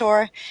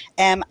mentor,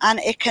 and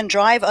it can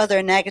drive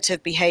other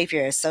negative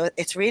behaviors. So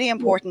it's really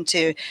important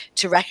to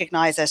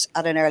recognize it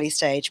at an early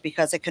stage,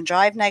 because it can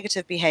drive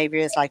negative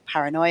behaviors like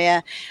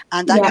paranoia,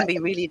 and that can be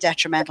really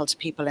detrimental to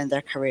people in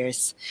their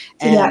careers.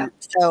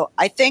 So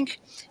I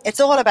think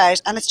it's all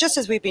about, and it's just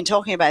as we've been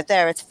talking about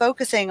there, it's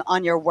focusing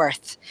on your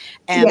worth.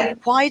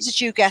 Why did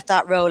you get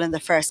that role in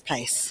the first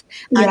place?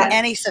 And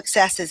any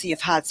successes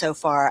you've had so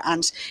far.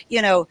 And,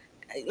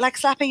 like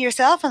slapping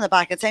yourself on the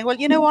back and saying, well,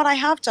 you know what, I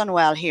have done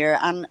well here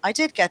and I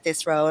did get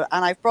this role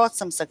and I've brought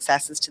some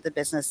successes to the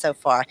business so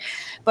far.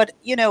 But,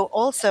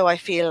 also I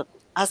feel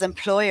as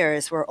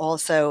employers, we're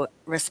also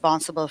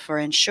responsible for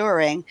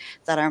ensuring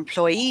that our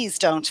employees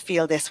don't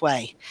feel this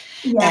way.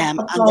 Yeah,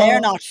 of And they're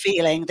course. not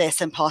feeling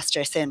this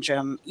imposter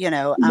syndrome,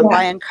 and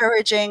by Yeah,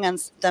 encouraging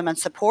them and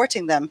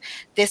supporting them,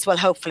 this will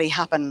hopefully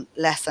happen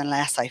less and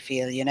less, I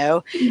feel.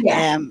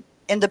 yeah,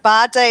 In the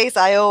bad days,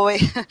 I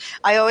always,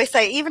 I always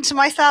say, even to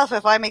myself,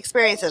 if I'm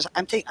experiencing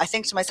it, I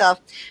think to myself,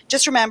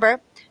 just remember,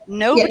 yeah.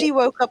 nobody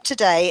woke up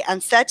today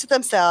and said to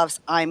themselves,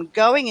 I'm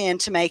going in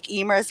to make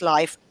Emer's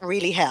life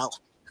really hell.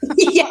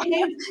 Yeah,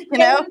 no, You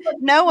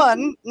no know,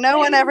 one, no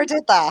one ever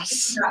did that.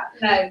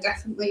 no,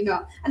 definitely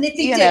not. And if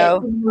they You did,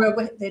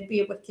 know, they'd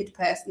be a wicked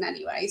person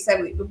anyway, so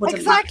it wouldn't matter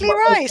exactly what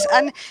they right.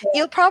 And thought.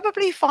 you'll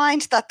probably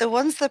find that the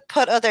ones that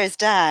put others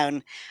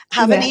down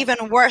have an Yeah.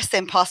 even worse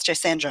imposter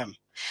syndrome.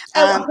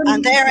 Oh,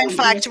 And they're in 100%.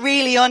 fact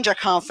really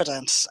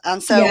underconfident.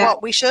 And so Yeah,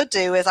 what we should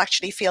do is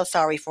actually feel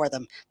sorry for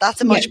them.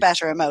 That's a yeah, much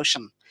better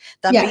emotion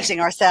than yeah,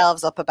 beating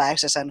ourselves up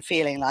about it and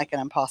feeling like an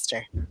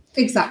imposter.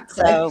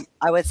 exactly. So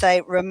I would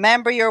say,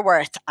 remember your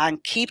worth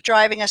and keep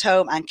driving it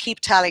home and keep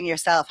telling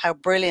yourself how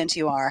brilliant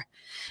you are.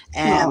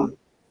 Oh,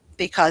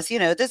 Because,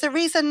 there's a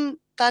reason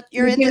that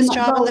you're you're in doing this that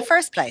job in the role.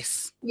 first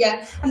place.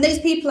 Yeah, and those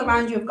people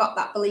around you have got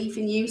that belief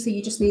in you, so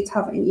you just need to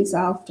have it in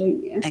yourself,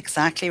 don't you?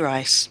 Exactly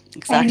right.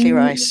 Exactly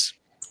right. Um,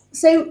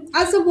 so,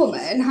 as a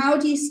woman, how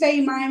do you stay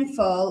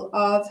mindful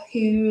of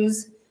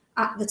who's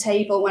at the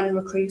table when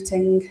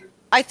recruiting?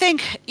 I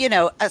think,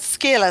 a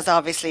skill is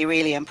obviously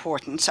really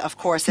important. Of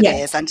course it Yeah,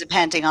 is. And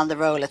depending on the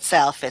role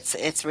itself,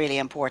 it's really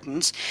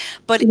important.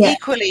 But yeah,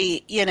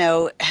 equally,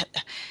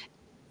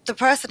 the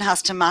person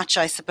has to match,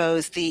 I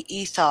suppose, the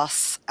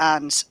ethos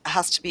and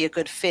has to be a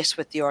good fit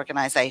with the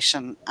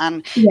organization.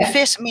 And yeah,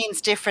 fit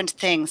means different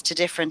things to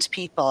different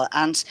people.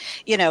 And,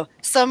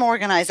 some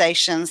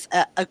organizations,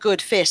 a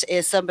good fit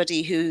is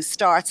somebody who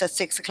starts at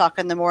 6 o'clock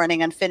in the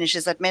morning and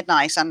finishes at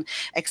midnight and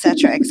et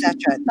cetera, et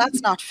cetera.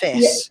 That's not yeah.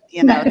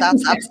 fit. No,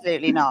 That's yeah.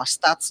 absolutely not.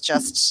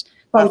 That's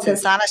Bonkers.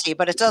 insanity,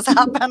 but it does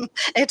happen.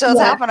 It does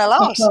Yeah, happen a of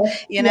lot,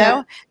 course. you Yeah,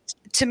 know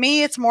to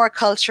me, it's more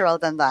cultural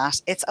than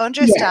that. It's yeah,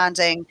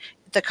 understanding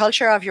the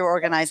culture of your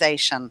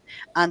organization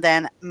and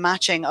then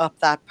matching up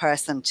that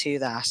person to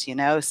that.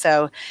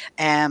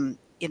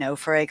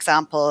 For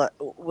example,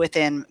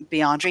 within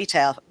Beyond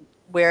Retail,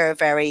 we're a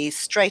very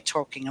straight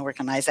talking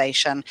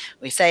organization.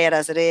 We say it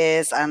as it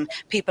is, and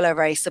people are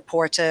very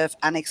supportive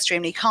and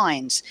extremely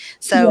kind.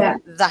 So yeah,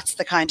 that's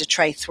the kind of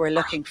traits we're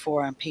looking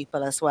for in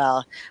people as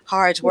well.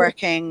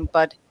 Hardworking,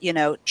 but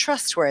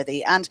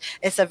trustworthy. And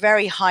it's a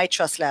very high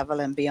trust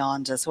level and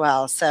beyond as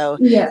well. So,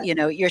 yeah,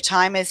 your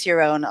time is your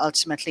own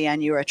ultimately,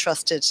 and you are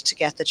trusted to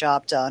get the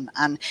job done.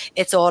 And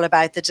it's all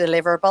about the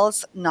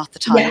deliverables, not the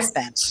time yeah,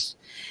 spent.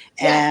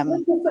 yeah.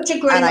 Um, It's such a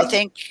and grown I up.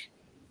 think,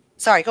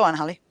 sorry, go on,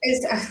 Holly.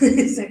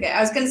 It's okay.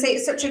 I was going to say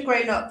it's such a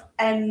grown up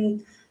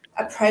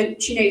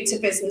approach, to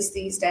business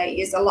these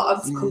days. A lot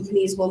of Mm.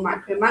 companies will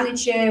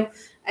micromanage you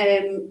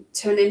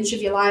to an inch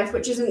of your life,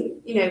 which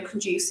isn't,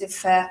 conducive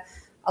for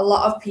a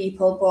lot of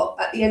people.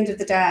 But at the end of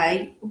the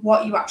day,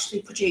 what you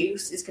actually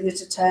produce is going to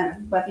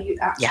determine whether you're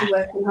Yeah, actually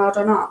working hard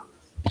or not.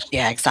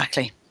 yeah,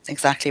 exactly.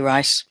 Exactly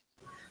right.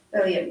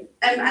 Brilliant.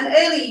 And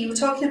earlier you were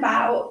talking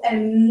about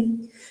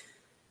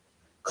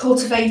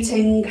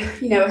cultivating,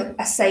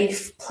 a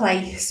safe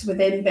place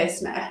within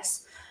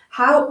business.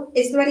 How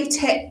is there any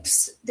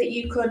tips that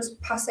you could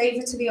pass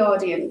over to the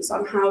audience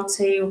on how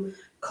to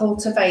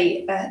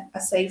cultivate a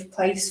safe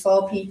place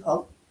for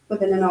people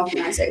within an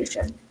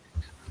organisation?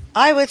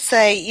 I would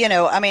say,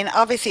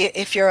 obviously,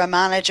 if you're a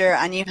manager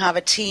and you have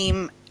a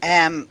team,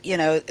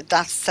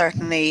 that's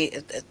certainly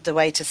the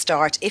way to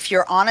start. If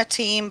you're on a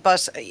team,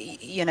 but,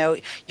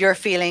 you're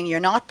feeling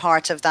you're not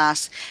part of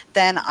that,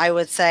 then I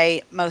would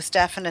say most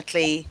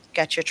definitely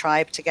get your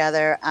tribe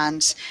together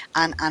and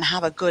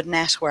have a good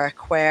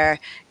network where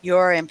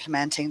you're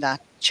implementing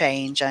that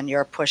change and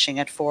you're pushing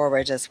it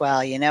forward as well.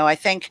 I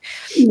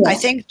Yeah,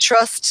 think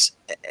trust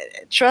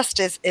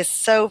is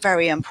so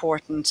very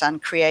important,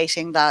 and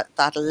creating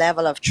that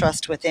level of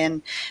trust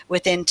within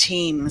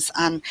teams.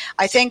 And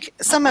I think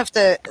some of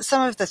the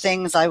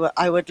things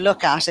I would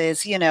look at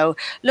is,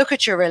 look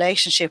at your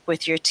relationship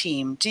with your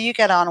team. Do you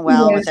get on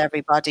well yeah, with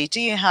everybody?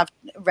 Do you have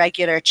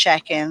regular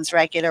check-ins,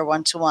 regular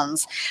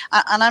one-to-ones?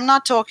 And I'm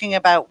not talking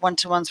about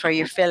one-to-ones where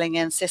you're filling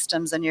in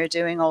systems and you're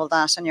doing all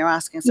that and you're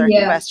asking certain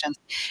yeah, questions.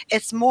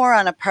 It's more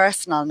on a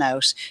personal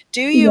note.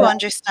 Do you yeah,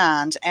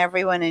 understand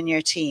everyone in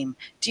your team?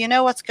 Do you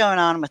know what's going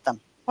on with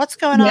them? What's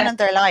going on yeah, in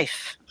their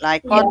life?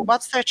 Like yeah,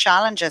 what's their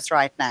challenges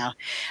right now?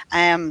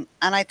 And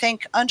I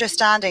think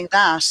understanding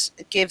that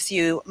gives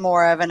you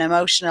more of an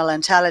emotional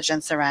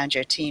intelligence around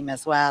your team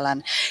as well.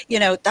 And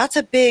that's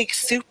a big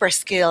super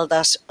skill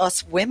that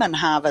us women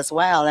have as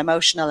well,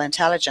 emotional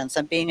intelligence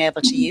and being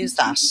able to use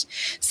that.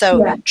 So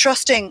yeah.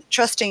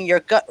 trusting your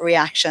gut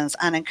reactions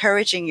and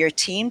encouraging your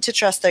team to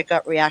trust their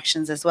gut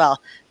reactions as well.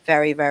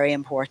 Very, very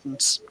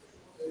important.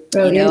 And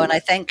Brilliant. I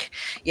think,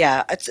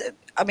 yeah,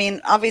 I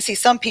mean, obviously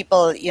some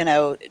people,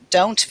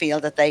 don't feel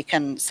that they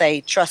can,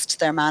 say, trust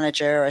their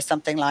manager or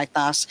something like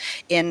that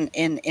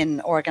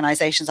in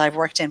organizations I've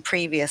worked in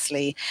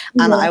previously.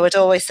 And Yeah. I would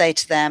always say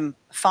to them,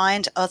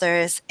 find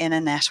others in a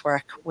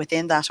network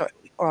within that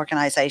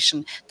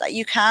organization that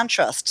you can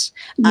trust,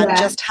 and Yeah.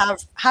 just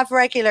have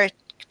regular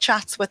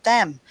chats with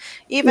them,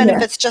 even if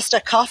Yeah. it's just a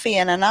coffee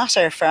and a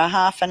natter for a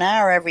half an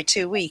hour every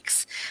 2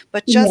 weeks,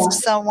 but just Yeah.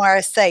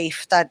 somewhere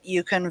safe that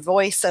you can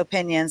voice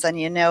opinions and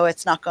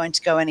it's not going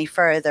to go any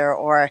further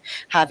or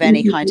have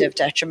any kind Mhm. of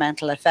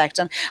detrimental effect.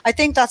 And I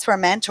think that's where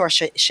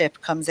mentorship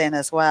comes in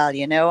as well.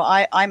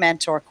 I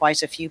mentor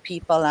quite a few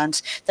people,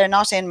 and they're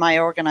not in my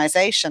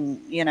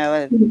organization,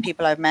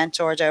 people I've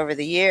mentored over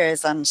the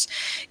years, and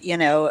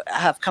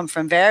have come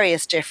from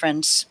various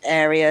different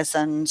areas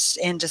and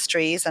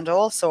industries and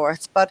all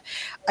sorts. But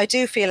I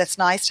do feel it's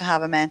nice to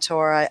have a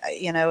mentor.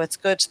 It's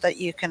good that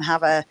you can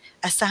have a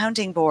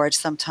sounding board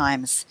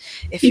sometimes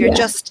if you're Yeah.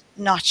 just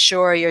not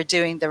sure you're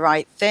doing the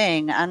right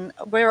thing. And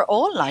we're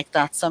all like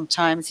that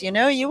sometimes.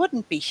 You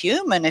wouldn't be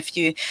human if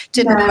you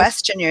didn't No.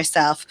 question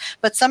yourself.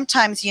 But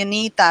sometimes you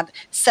need that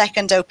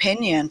second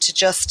opinion to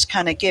just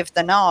kind of give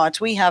the nod.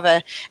 We have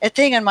a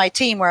thing in my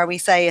team where we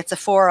say it's a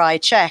 4-eye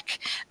check,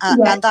 Yeah.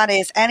 and that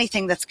is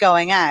anything that's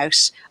going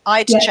out,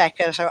 I'd Yeah. check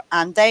it,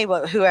 and they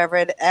will,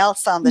 whoever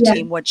else on the Yeah.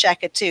 team would check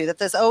it too, that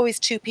there's always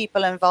two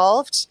people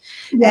involved.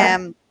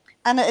 Yeah.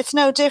 And it's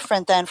no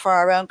different then for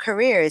our own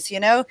careers.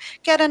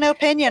 Get an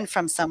opinion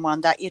from someone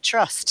that you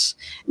trust,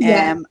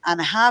 Yeah.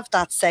 and have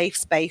that safe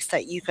space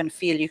that you can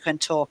feel you can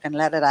talk and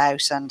let it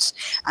out,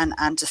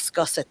 and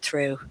discuss it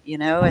through.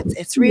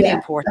 It's really Yeah.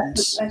 important.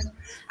 Definitely.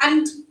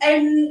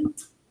 And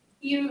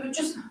you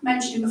just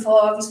mentioned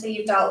before, obviously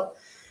you've dealt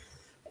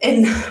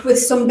in with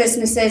some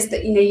businesses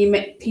that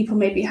people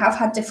maybe have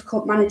had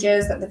difficult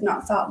managers that they've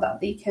not felt that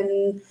they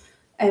can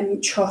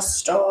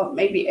trust or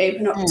maybe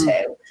open up Mm,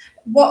 to.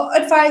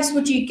 What advice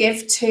would you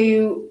give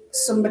to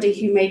somebody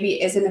who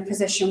maybe is in a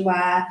position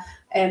where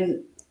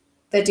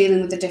they're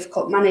dealing with a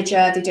difficult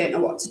manager, they don't know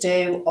what to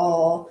do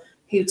or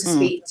who to mm.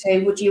 speak to?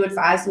 Would you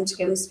advise them to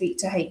go and speak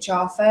to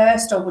HR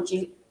first, or would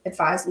you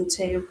advise them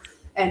to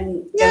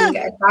go Yeah. and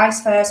get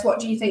advice first? What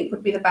do you think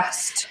would be the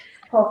best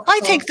protocol?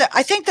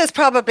 I think there's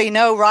probably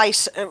no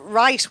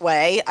right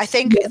way. I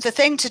think Yeah. the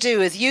thing to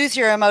do is use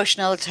your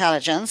emotional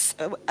intelligence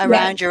Yeah.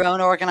 around your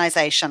own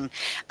organization.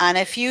 And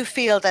if you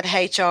feel that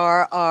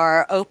HR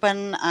are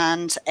open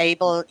and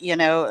able,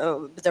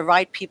 the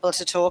right people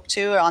to talk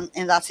to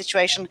in that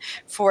situation,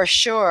 for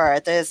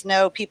sure, there's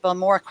no people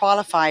more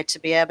qualified to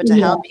be able to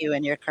Yeah. help you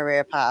in your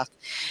career path.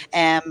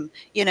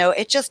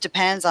 It just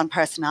depends on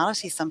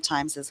personality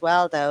sometimes as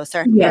well, though.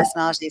 Certain Yeah.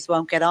 personalities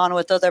won't get on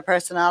with other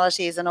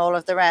personalities and all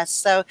of the rest.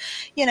 So,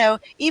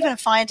 even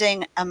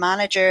finding a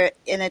manager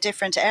in a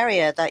different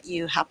area that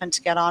you happen to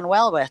get on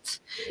well with,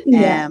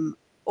 Yeah.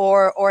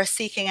 or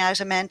seeking out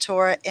a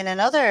mentor in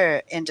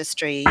another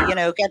industry.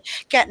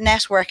 Get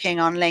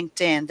networking on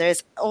LinkedIn.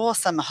 There's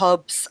awesome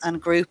hubs and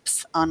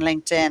groups on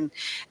LinkedIn,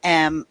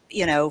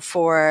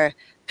 for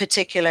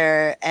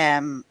particular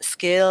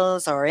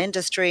skills or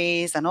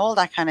industries and all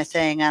that kind of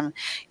thing. And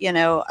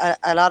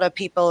a lot of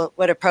people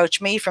would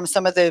approach me from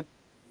some of the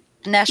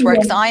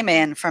networks Yeah. I'm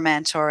in for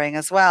mentoring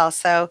as well.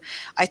 So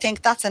I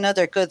think that's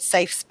another good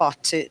safe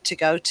spot to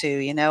go to.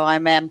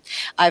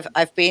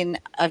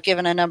 I've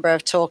given a number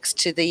of talks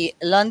to the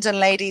London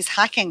Ladies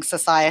Hacking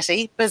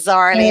Society,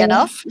 bizarrely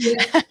enough.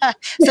 Yeah.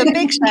 So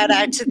big shout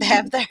out to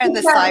them. They're in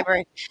the Yeah.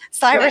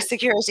 cyber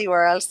security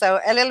world, so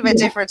a little bit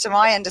Yeah. different to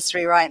my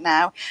industry right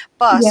now.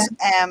 But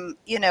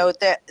Yeah.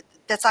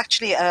 that's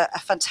actually a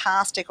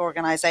fantastic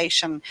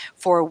organization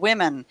for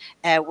women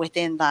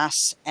within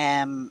that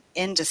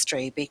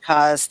industry,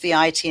 because the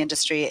IT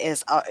industry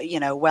is,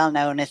 well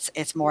known.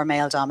 It's more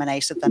male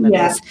dominated than it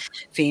Yeah. is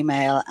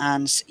female,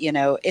 and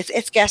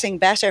it's getting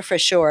better for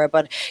sure.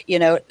 But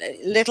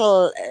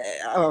little,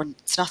 or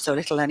it's not so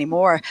little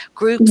anymore.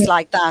 Groups Yeah.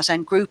 like that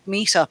and group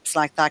meetups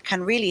like that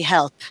can really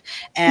help,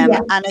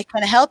 Yeah. and it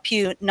can help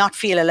you not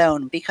feel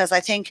alone. Because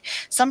I think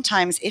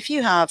sometimes if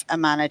you have a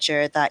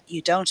manager that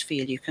you don't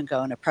feel you can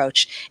go and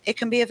approach, it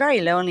can be a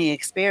very lonely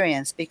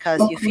experience,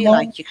 because Of you feel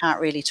course. like you can't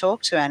really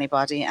talk to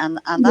anybody, and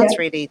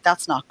Yeah.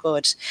 that's not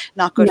good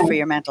for No.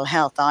 your mental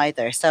health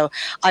either. So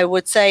I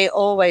would say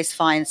always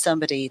find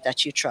somebody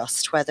that you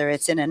trust, whether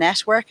it's in a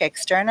network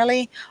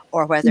externally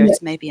or whether Yeah.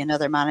 it's maybe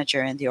another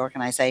manager in the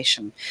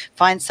organization.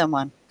 Find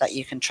someone that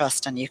you can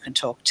trust and you can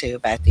talk to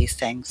about these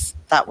things.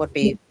 That would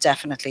be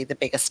definitely the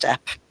biggest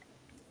step.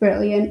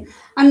 Brilliant.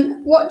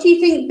 And what do you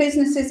think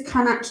businesses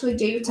can actually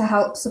do to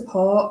help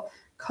support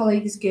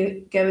colleagues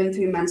going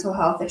through mental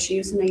health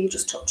issues? I know you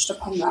just touched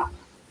upon that.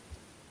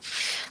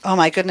 Oh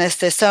my goodness,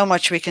 there's so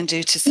much we can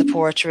do to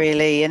support,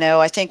 really.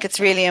 I think it's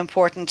really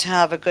important to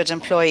have a good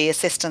employee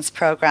assistance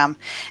program.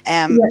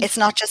 Yeah. It's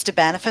not just a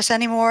benefit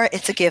anymore,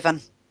 it's a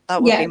given.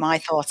 That would be my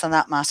thoughts on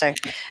that matter.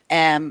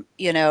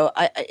 You know,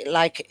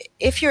 like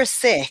if you're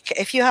sick,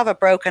 if you have a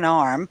broken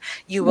arm,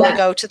 you will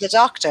go to the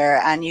doctor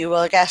and you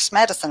will get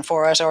medicine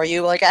for it, or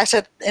you will get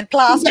it in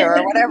plaster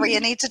or whatever you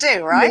need to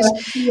do, right?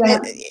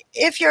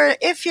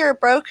 If you're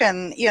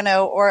broken, you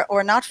know,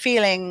 or not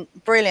feeling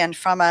brilliant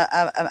from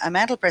a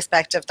mental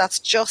perspective, that's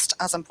just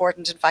as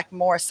important, in fact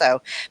more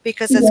so,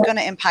 because it's going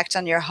to impact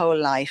on your whole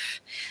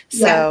life.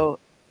 So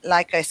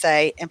like I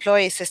say,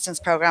 employee assistance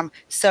program,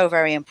 so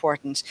very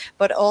important,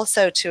 but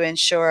also to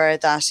ensure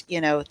that, you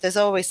know, there's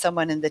always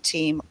someone in the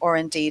team, or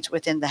indeed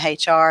within the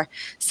HR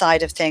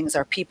side of things,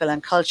 or people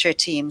and culture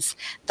teams,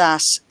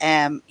 that,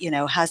 you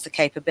know, has the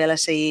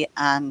capability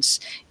and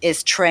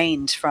is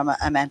trained from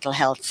a mental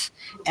health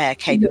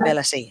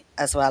capability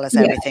as well as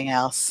everything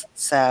else.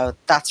 So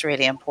that's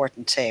really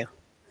important too.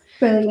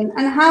 Brilliant.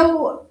 And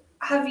how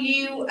have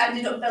you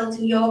ended up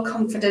building your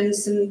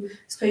confidence and, I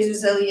suppose,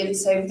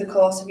 resilience over the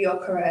course of your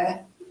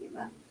career?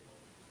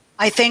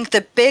 I think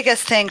the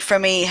biggest thing for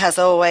me has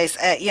always,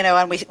 you know,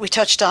 and we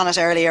touched on it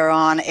earlier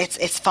on,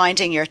 it's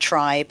finding your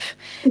tribe.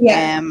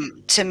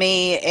 To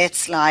me,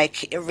 it's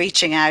like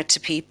reaching out to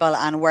people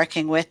and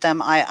working with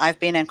them. I've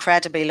been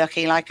incredibly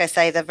lucky. Like I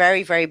say, the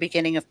very, very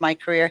beginning of my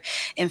career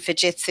in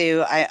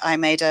Fujitsu, I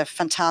made a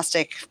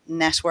fantastic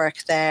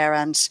network there,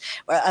 and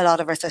a lot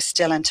of us are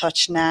still in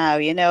touch now,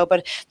 you know.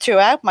 But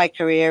throughout my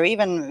career,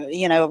 even,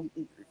 you know,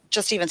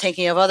 just even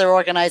thinking of other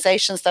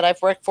organizations that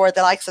I've worked for,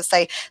 the likes of,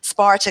 say,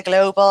 Sparta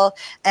Global,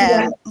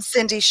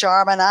 Cindy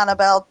Sharman,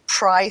 Annabelle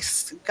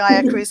Price,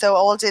 Gaia Crusoe,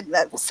 all did,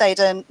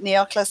 Seda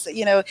Neoclis,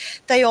 you know,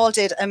 they all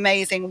did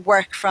amazing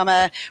work from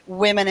a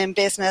women in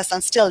business,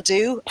 and still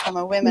do from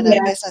a women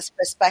in business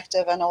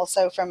perspective, and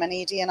also from an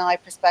ED&I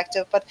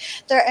perspective. But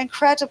they're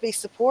incredibly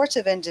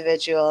supportive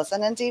individuals,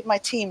 and indeed my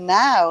team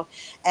now,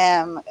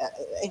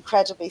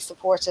 incredibly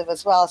supportive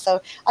as well. So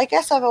I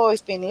guess I've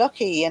always been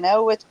lucky, you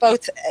know, with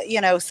both,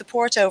 you know,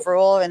 support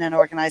overall in an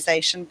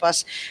organization,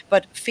 but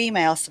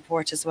female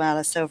support as well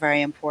is so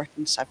very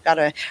important. I've got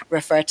to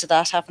refer to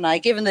that, haven't I,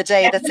 given the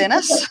day that's in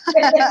it?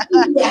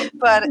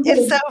 But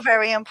it's so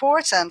very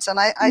important, and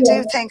I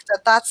do think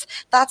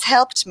that's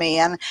helped me,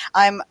 and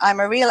I'm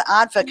a real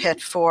advocate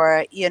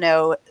for, you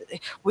know,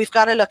 we've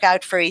got to look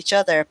out for each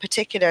other,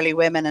 particularly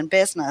women in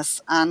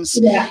business. And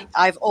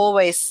I've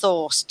always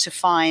sought to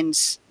find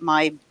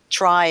my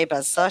tribe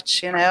as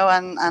such, you know,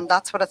 and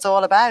that's what it's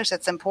all about.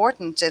 It's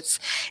important. It's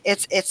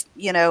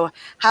you know,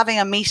 having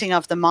a meeting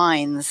of the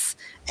minds,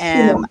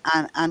 and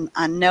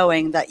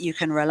knowing that you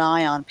can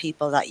rely on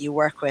people that you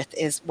work with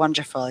is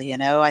wonderful. You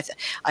know,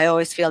 I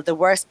always feel the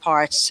worst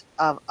part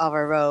of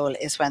a role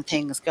is when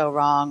things go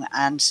wrong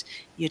and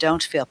you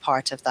don't feel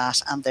part of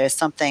that, and there's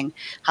something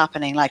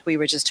happening, like we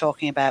were just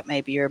talking about,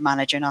 maybe your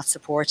manager not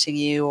supporting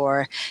you,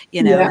 or,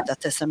 you know, that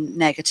there's some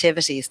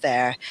negativities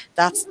there.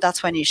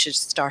 That's when you should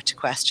start to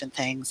question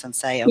things and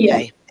say,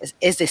 okay,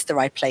 is this the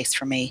right place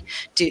for me?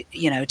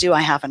 Do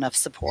I have enough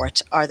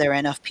support? Are there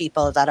enough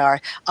people that are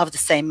of the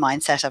same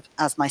mindset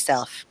as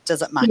myself?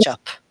 Does it match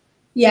up?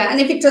 And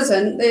if it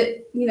doesn't,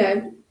 you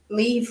know,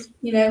 leave,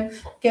 you know,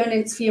 go and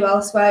interview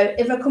elsewhere.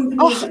 If a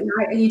company isn't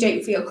right and you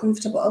don't feel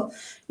comfortable,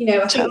 you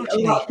know, I think a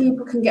lot of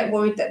people can get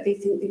worried that they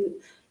think, you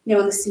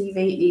know, on the CV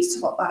it needs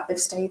to look like they've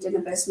stayed in a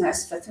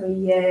business for 3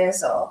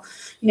 years, or,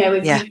 you know,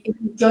 if you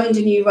joined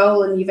a new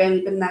role and you've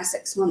only been there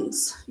 6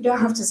 months, you don't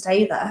have to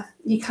stay there.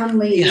 You can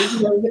leave.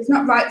 You know, if it's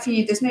not right for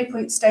you, there's no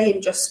point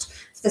staying just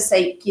for the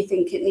sake you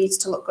think it needs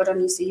to look good on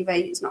your CV.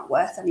 It's not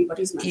worth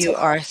anybody's mental health.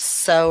 You are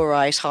so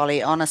right,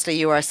 Holly. Honestly,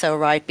 you are so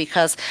right,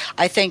 because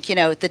I think, you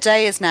know, the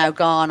day is now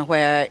gone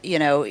where, you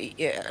know,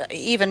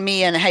 even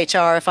me in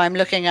HR, if I'm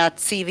looking at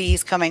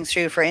CVs coming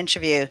through for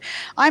interview,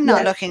 I'm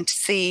not looking to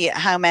see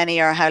how many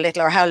or how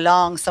little or how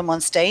long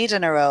someone stayed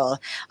in a role.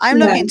 I'm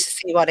looking to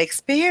see what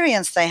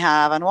experience they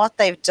have and what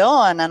they've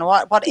done and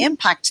what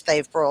impact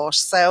they've brought.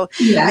 So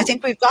I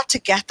think we've got to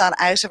get that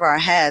out of our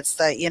heads,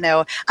 that, you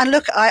know, and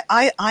look,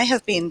 I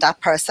have been that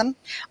person.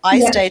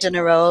 I stayed in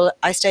a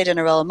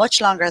role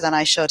much longer than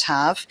I should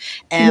have.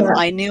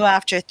 I knew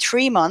after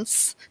 3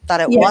 months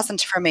that it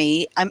wasn't for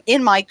me. I'm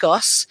in my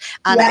gut,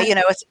 and you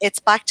know, it's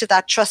back to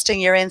that trusting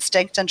your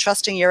instinct and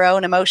trusting your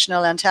own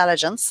emotional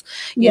intelligence,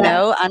 you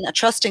know, and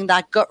trusting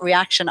that gut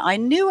reaction. I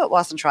knew it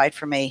wasn't right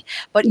for me,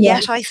 but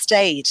yet I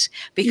stayed,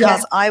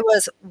 because I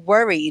was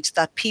worried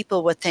that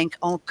people would think,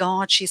 oh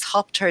God, she's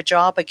hopped her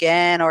job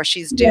again, or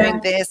she's doing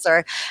this,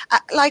 or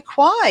like,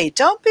 why?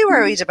 Don't be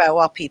worried about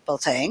what people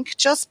think.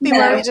 Just be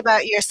worried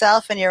about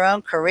yourself and your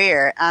own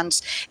career. And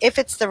if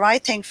it's the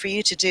right thing for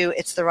you to do,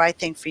 it's the right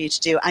thing for you to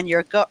do. And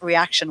your gut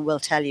reaction will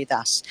tell you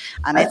that.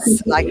 And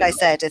it's, like I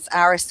said, it's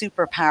our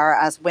superpower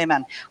as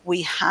women.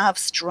 We have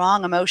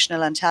strong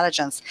emotional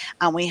intelligence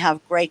and we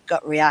have great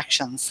gut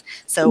reactions.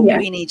 So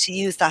we need to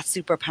use that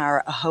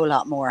superpower a whole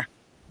lot more.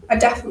 I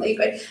definitely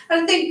agree.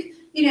 And I think,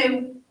 you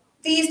know,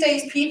 these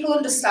days people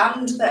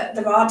understand that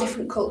there are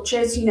different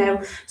cultures. You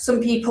know,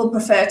 some people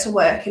prefer to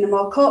work in a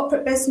more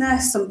corporate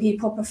business. Some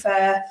people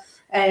prefer,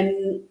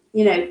 you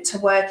know, to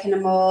work in a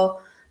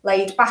more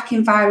laid back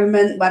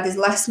environment where there's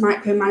less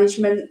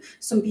micromanagement.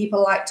 Some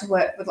people like to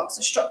work with lots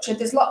of structure.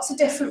 There's lots of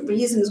different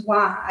reasons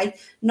why,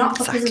 not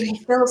because of the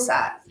skill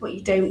set, but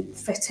you don't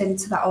fit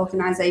into that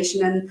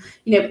organisation. And,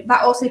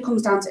 that also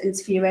comes down to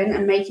interviewing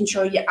and making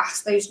sure you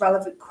ask those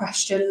relevant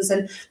questions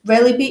and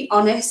really be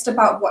honest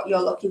about what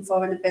you're looking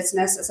for in a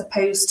business, as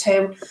opposed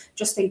to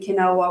just thinking,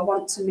 oh, I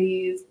want to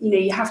move.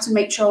 You have to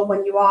make sure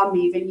when you are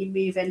moving, you're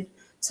moving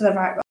to the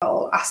right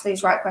role, ask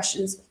those right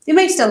questions. You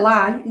may still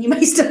lie and you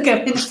may still go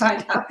in and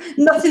find out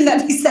nothing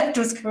that they said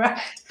was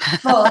correct.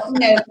 But,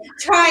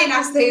 try and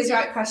ask those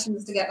right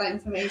questions to get that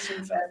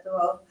information first of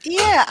all.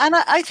 Yeah, and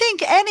I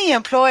think any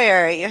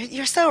employer,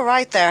 you're so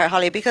right there,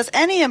 Holly, because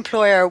any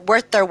employer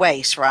worth their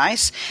weight,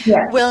 right,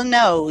 will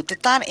know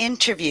that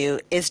interview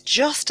is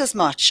just as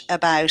much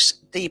about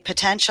the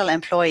potential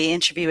employee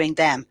interviewing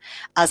them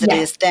as it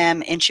is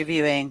them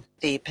interviewing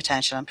the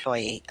potential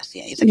employee,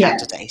 the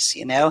candidate.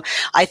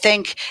 I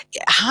think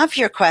have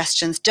your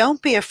questions.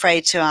 Don't be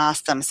afraid to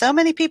ask them. So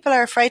many people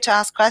are afraid to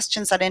ask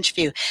questions at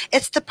interview.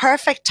 It's the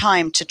perfect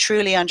time to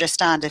truly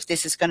understand if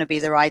this is going to be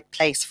the right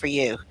place for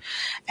you.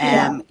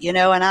 And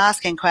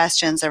asking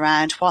questions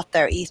around what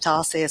their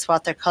ethos is,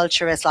 what their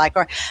culture is like,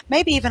 or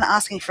maybe even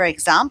asking for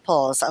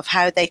examples of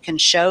how they can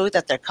show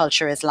that their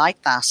culture is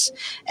like that.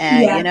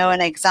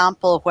 An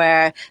example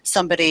where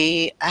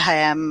somebody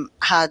had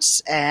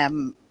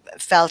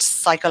felt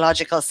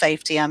psychological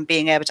safety and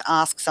being able to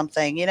ask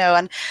something,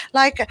 and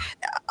like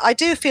I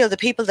do feel the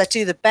people that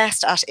do the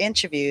best at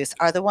interviews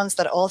are the ones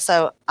that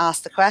also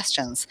ask the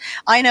questions.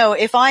 I know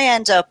if I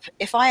end up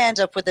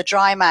with a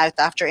dry mouth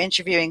after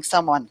interviewing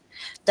someone,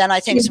 then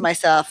I think to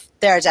myself,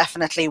 they're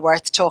definitely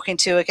worth talking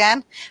to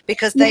again,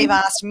 because they've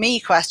asked me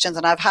questions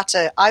and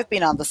I've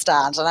been on the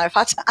stand and I've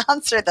had to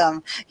answer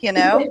them,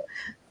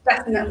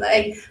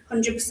 Definitely,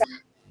 100%.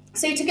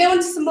 So to go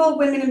into some more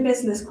women in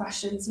business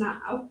questions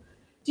now,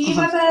 do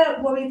you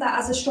ever worry that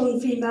as a strong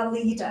female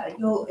leader,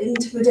 you'll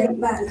intimidate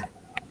men?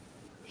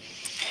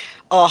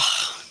 Oh,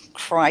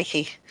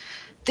 crikey.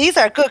 These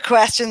are good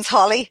questions,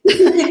 Holly.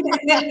 I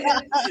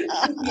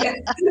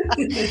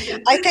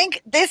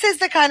think this is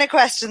the kind of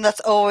question that's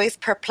always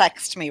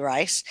perplexed me,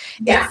 right?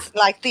 Yeah. It's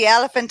like the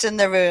elephant in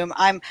the room.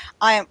 I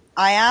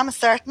am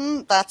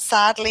certain that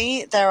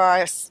sadly there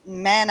are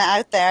men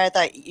out there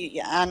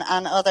and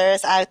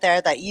others out there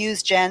that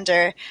use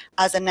gender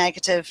as a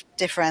negative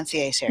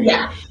differentiator.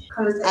 Yeah.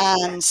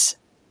 And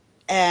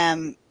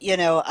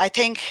I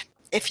think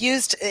if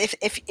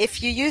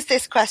you use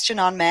this question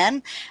on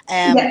men,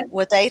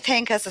 would they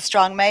think as a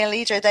strong male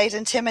leader they'd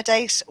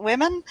intimidate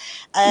women?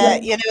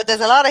 There's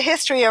a lot of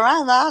history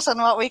around that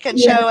and what we can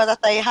show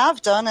that they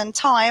have done in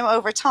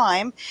over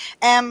time.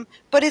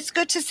 But it's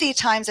good to see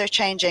times are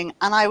changing,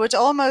 and I would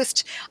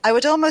almost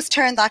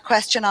turn that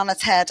question on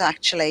its head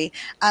actually,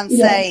 and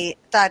say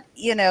that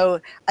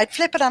I'd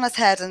flip it on its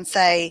head and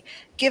say,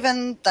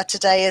 given that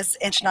today is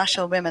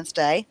International Women's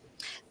Day,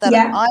 that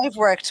I've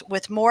worked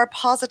with more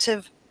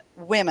positive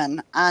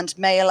women and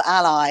male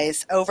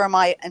allies over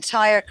my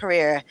entire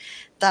career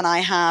than I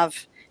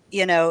have,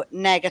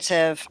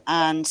 negative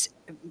and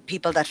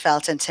people that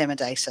felt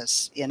intimidated.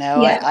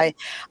 I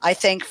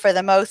think for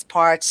the most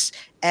part,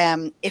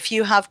 if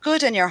you have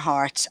good in your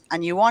heart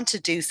and you want to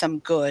do some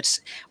good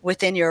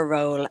within your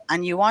role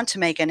and you want to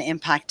make an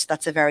impact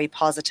that's a very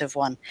positive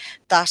one,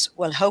 that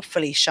will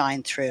hopefully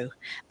shine through,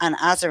 and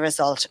as a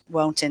result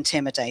won't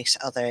intimidate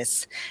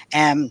others.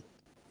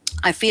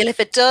 I feel if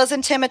it does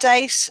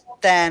intimidate,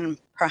 then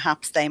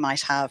perhaps they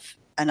might have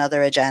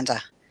another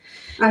agenda.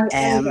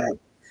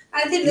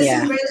 I think there's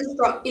some really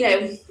strong,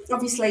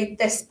 obviously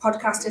this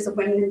podcast is a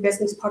women in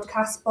business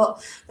podcast,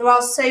 but there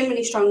are so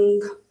many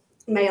strong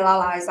male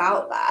allies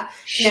out there.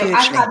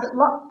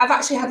 I've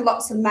actually had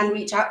lots of men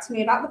reach out to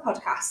me about the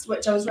podcast,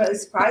 which I was really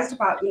surprised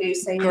about,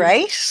 saying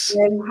great,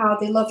 how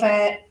they love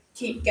it,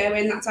 keep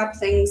going, that type of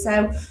thing.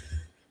 So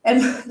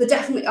there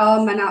definitely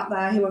are men out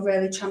there who are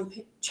really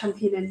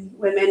championing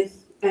women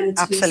and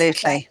to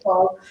absolutely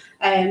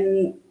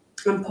and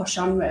push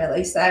on,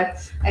 really. So I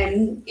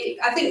think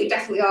we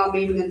definitely are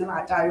moving in the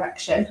right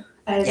direction.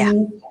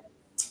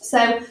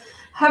 So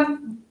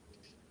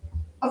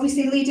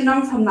obviously leading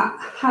on from that,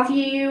 have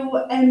you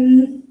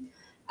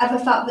ever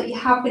felt that you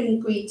have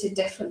been greeted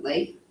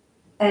differently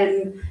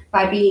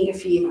by being a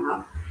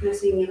female in a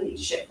senior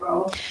leadership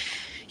role?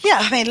 Yeah,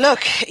 I mean,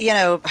 look,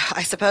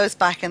 I suppose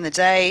back in the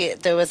day,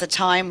 there was a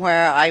time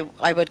where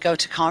I would go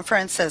to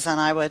conferences and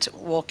I would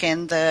walk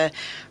in the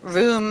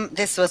room.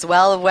 This was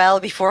well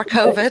before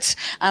COVID.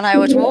 And I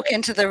would walk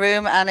into the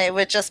room and it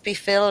would just be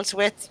filled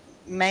with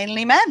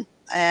mainly men.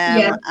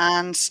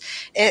 And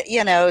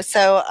it,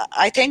 so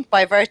I think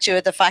by virtue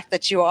of the fact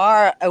that you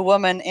are a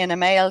woman in a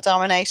male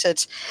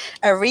dominated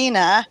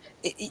arena,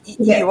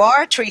 you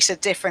are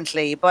treated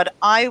differently. But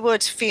I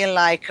would feel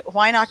like,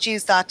 why not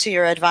use that to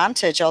your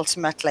advantage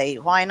ultimately?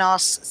 Why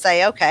not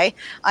say, okay,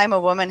 I'm a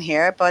woman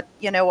here, but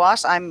you know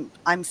what,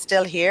 I'm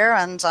still here,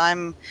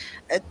 and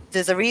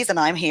there's a reason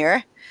I'm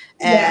here.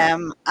 Yeah.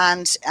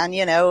 And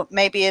you know,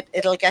 maybe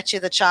it'll get you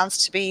the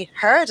chance to be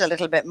heard a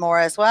little bit more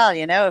as well.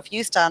 You know, if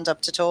you stand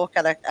up to talk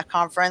at a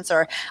conference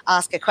or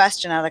ask a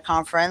question at a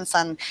conference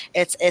and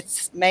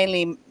it's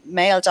mainly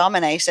male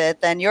dominated,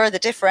 then you're the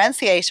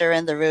differentiator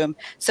in the room.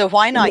 So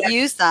why not Yeah.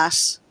 use that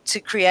to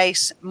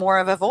create more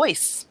of a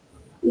voice?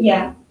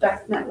 Yeah,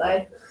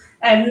 definitely.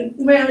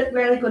 Really,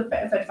 really good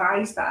bit of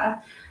advice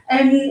there.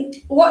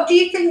 What do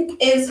you think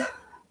is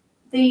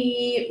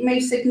the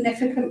most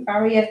significant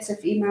barrier to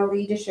female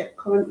leadership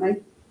currently?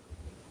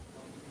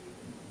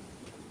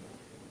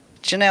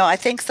 Do you know, I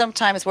think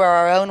sometimes we're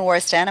our own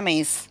worst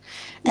enemies.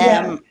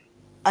 Yeah,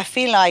 I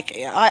feel like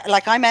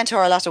I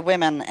mentor a lot of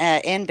women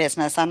in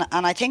business, and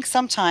I think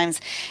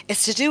sometimes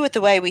it's to do with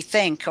the way we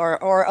think or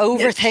yeah,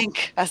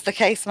 overthink, as the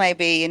case may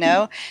be. You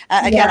know,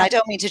 again, yeah, I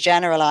don't mean to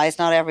generalize.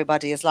 Not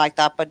everybody is like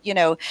that, but you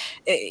know,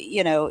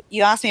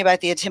 you asked me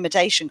about the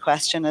intimidation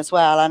question as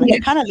well, and yeah,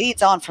 it kind of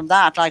leads on from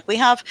that. Like we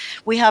have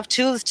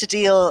tools to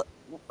deal.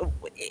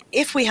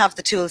 If we have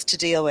the tools to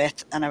deal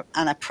with and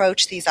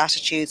approach these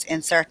attitudes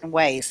in certain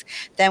ways,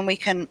 then we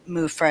can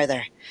move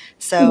further.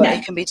 So yeah,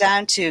 it can be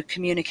down to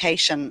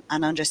communication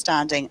and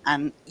understanding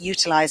and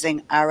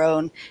utilizing our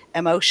own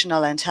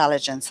emotional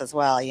intelligence as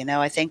well. You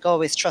know, I think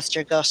always trust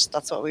your gut.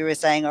 That's what we were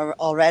saying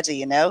already,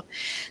 you know.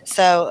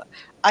 So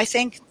I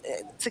think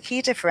it's a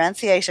key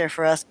differentiator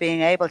for us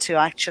being able to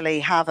actually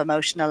have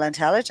emotional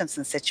intelligence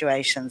in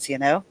situations, you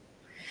know.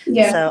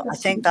 yeah, So I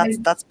think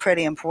definitely. that's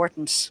pretty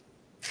important.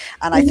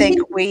 And I And do you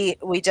think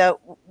think,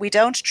 we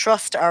don't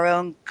trust our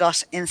own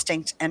gut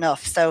instinct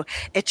enough. So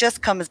it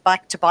just comes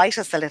back to bite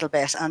us a little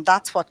bit, and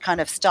that's what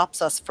kind of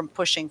stops us from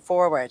pushing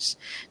forward.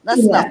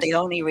 That's not yeah, the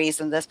only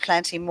reason. There's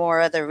plenty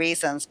more other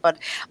reasons, but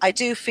I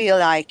do feel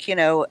like, you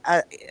know,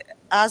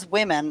 as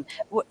women,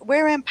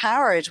 we're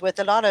empowered with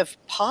a lot of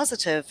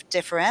positive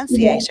yeah,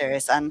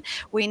 differentiators, and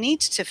we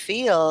need to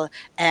feel,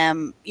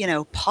 you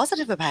know,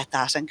 positive about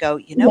that and go,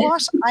 you know yeah,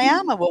 what, I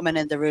am a woman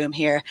in the room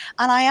here,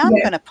 and I am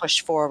yeah, going to push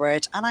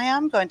forward, and I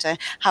am going to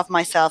have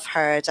myself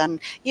heard.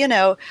 And you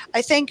know,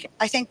 I think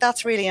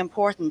that's really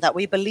important that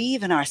we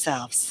believe in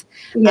ourselves,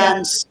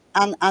 yeah,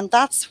 and and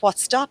that's what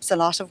stops a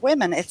lot of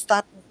women. It's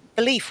that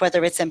belief,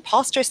 whether it's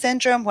imposter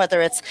syndrome,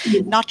 whether it's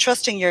yeah. not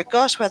trusting your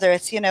gut, whether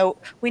it's, you know,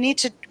 we need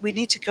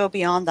to go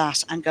beyond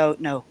that and go,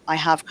 no, I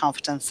have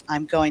confidence,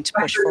 I'm going to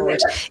push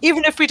forward,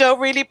 even if we don't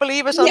really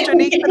believe it Yeah.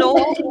 underneath it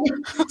all.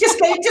 Just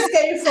go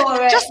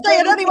for Just it. say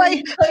it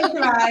anyway. Close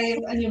your eyes,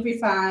 and you'll be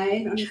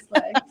fine.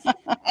 Honestly.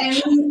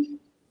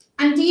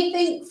 And do you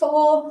think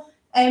for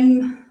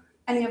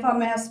any of our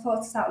male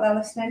supporters out there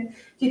listening,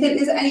 do you think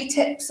there's any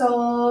tips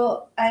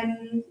or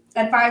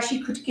advice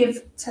you could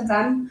give to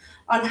them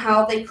on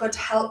how they could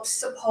help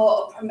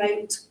support or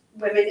promote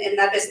women in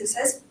their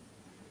businesses?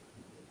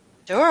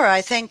 Sure,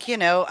 I think, you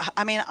know,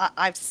 I mean,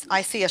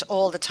 I see it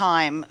all the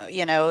time,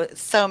 you know,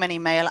 so many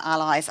male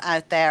allies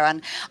out there.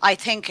 And I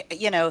think,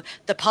 you know,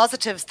 the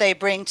positives they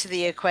bring to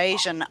the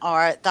equation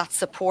are that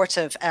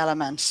supportive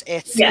element.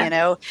 It's, you Yeah,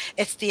 know,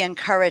 it's the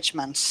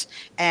encouragement,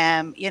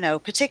 you know,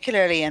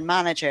 particularly in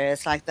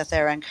managers, like that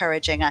they're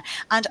encouraging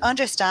and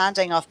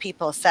understanding of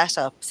people's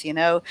setups. You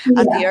know,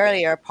 at the yeah,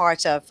 earlier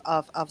part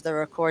of the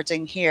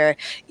recording here,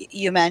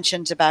 you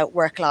mentioned about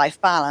work-life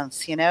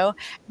balance, you know,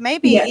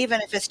 maybe yeah, even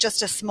if it's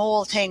just a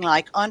small thing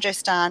like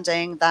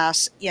understanding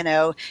that, you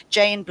know,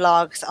 Jane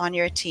Blogs on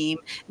your team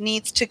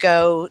needs to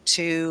go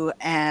to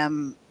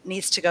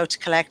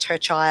collect her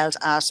child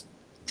at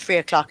 3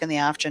 o'clock in the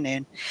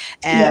afternoon,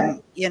 yeah,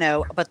 you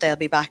know, but they'll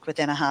be back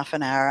within a half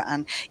an hour.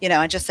 And, you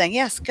know, and just saying,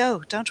 yes,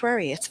 go, don't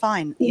worry, it's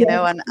fine, you yeah,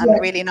 know, and yeah,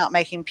 really not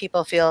making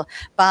people feel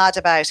bad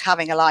about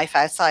having a life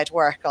outside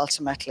work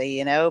ultimately,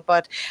 you know.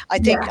 But I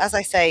think, yeah, as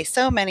I say,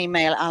 so many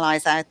male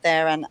allies out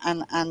there,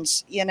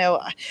 and you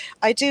know,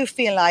 I do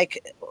feel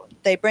like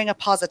they bring a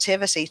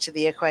positivity to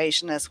the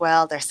equation as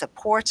well. They're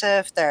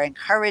supportive, they're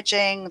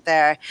encouraging,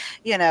 they're,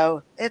 you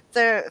know,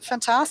 they're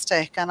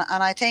fantastic. And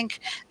I think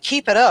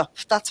keep it up.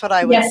 That's what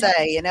I would yeah,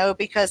 say, you know,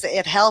 because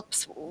it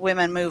helps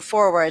women move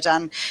forward.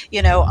 And,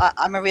 you know,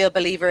 I'm a real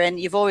believer in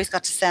you've always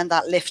got to send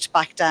that lift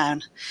back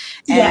down.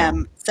 yeah,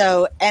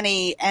 So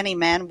any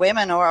men,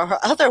 women, or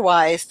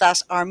otherwise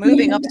that are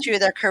moving up through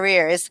their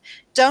careers,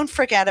 don't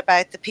forget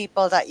about the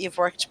people that you've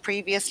worked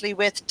previously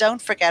with.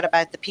 Don't forget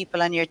about the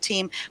people on your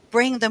team.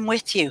 Bring them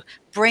with you.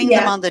 Bring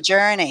them yeah. on the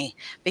journey,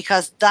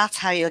 because that's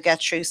how you'll get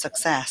true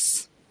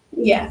success.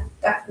 Yeah,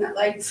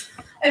 definitely.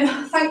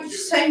 Thank you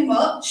so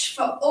much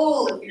for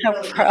all of your No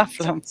brilliant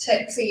problem.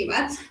 tips,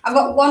 Emer. I've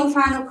got one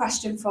final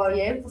question for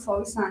you before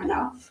we sign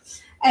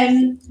off.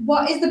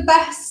 What is the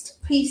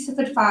best piece of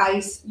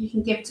advice you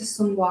can give to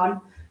someone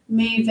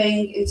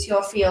moving into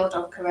your field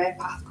or career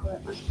path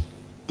currently?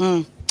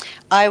 Mm.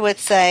 I would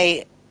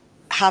say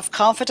have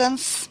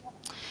confidence,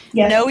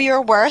 Yeah, know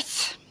your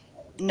worth,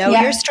 know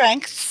your yeah,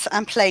 strengths,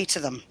 and play to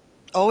them.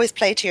 Always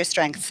play to your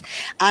strengths,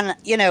 and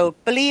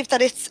believe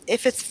that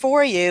if it's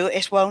for you,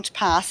 it won't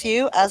pass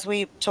you, as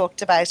we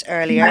talked about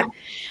earlier.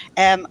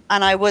 And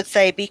I would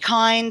say be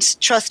kind,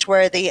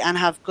 trustworthy, and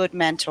have good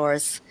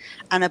mentors.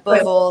 And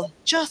above all,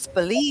 just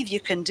believe you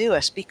can do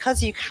it,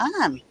 because you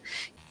can.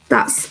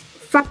 That's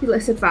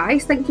fabulous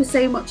advice. Thank you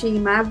so much,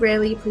 Emer.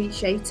 Really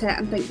appreciate it.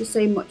 And thank you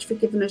so much for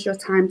giving us your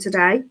time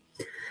today.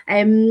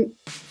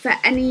 For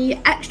any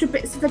extra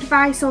bits of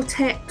advice or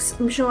tips,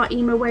 I'm sure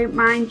Emer won't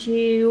mind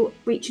you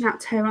reaching out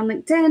to her on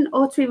LinkedIn,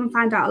 or to even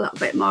find out a little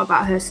bit more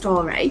about her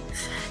story.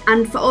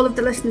 And for all of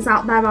the listeners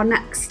out there, our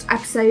next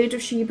episode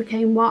of She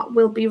Became What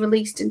will be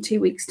released in 2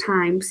 weeks'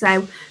 time.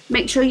 So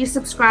make sure you're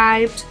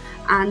subscribed,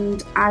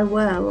 and I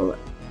will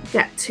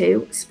get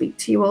to speak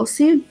to you all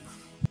soon.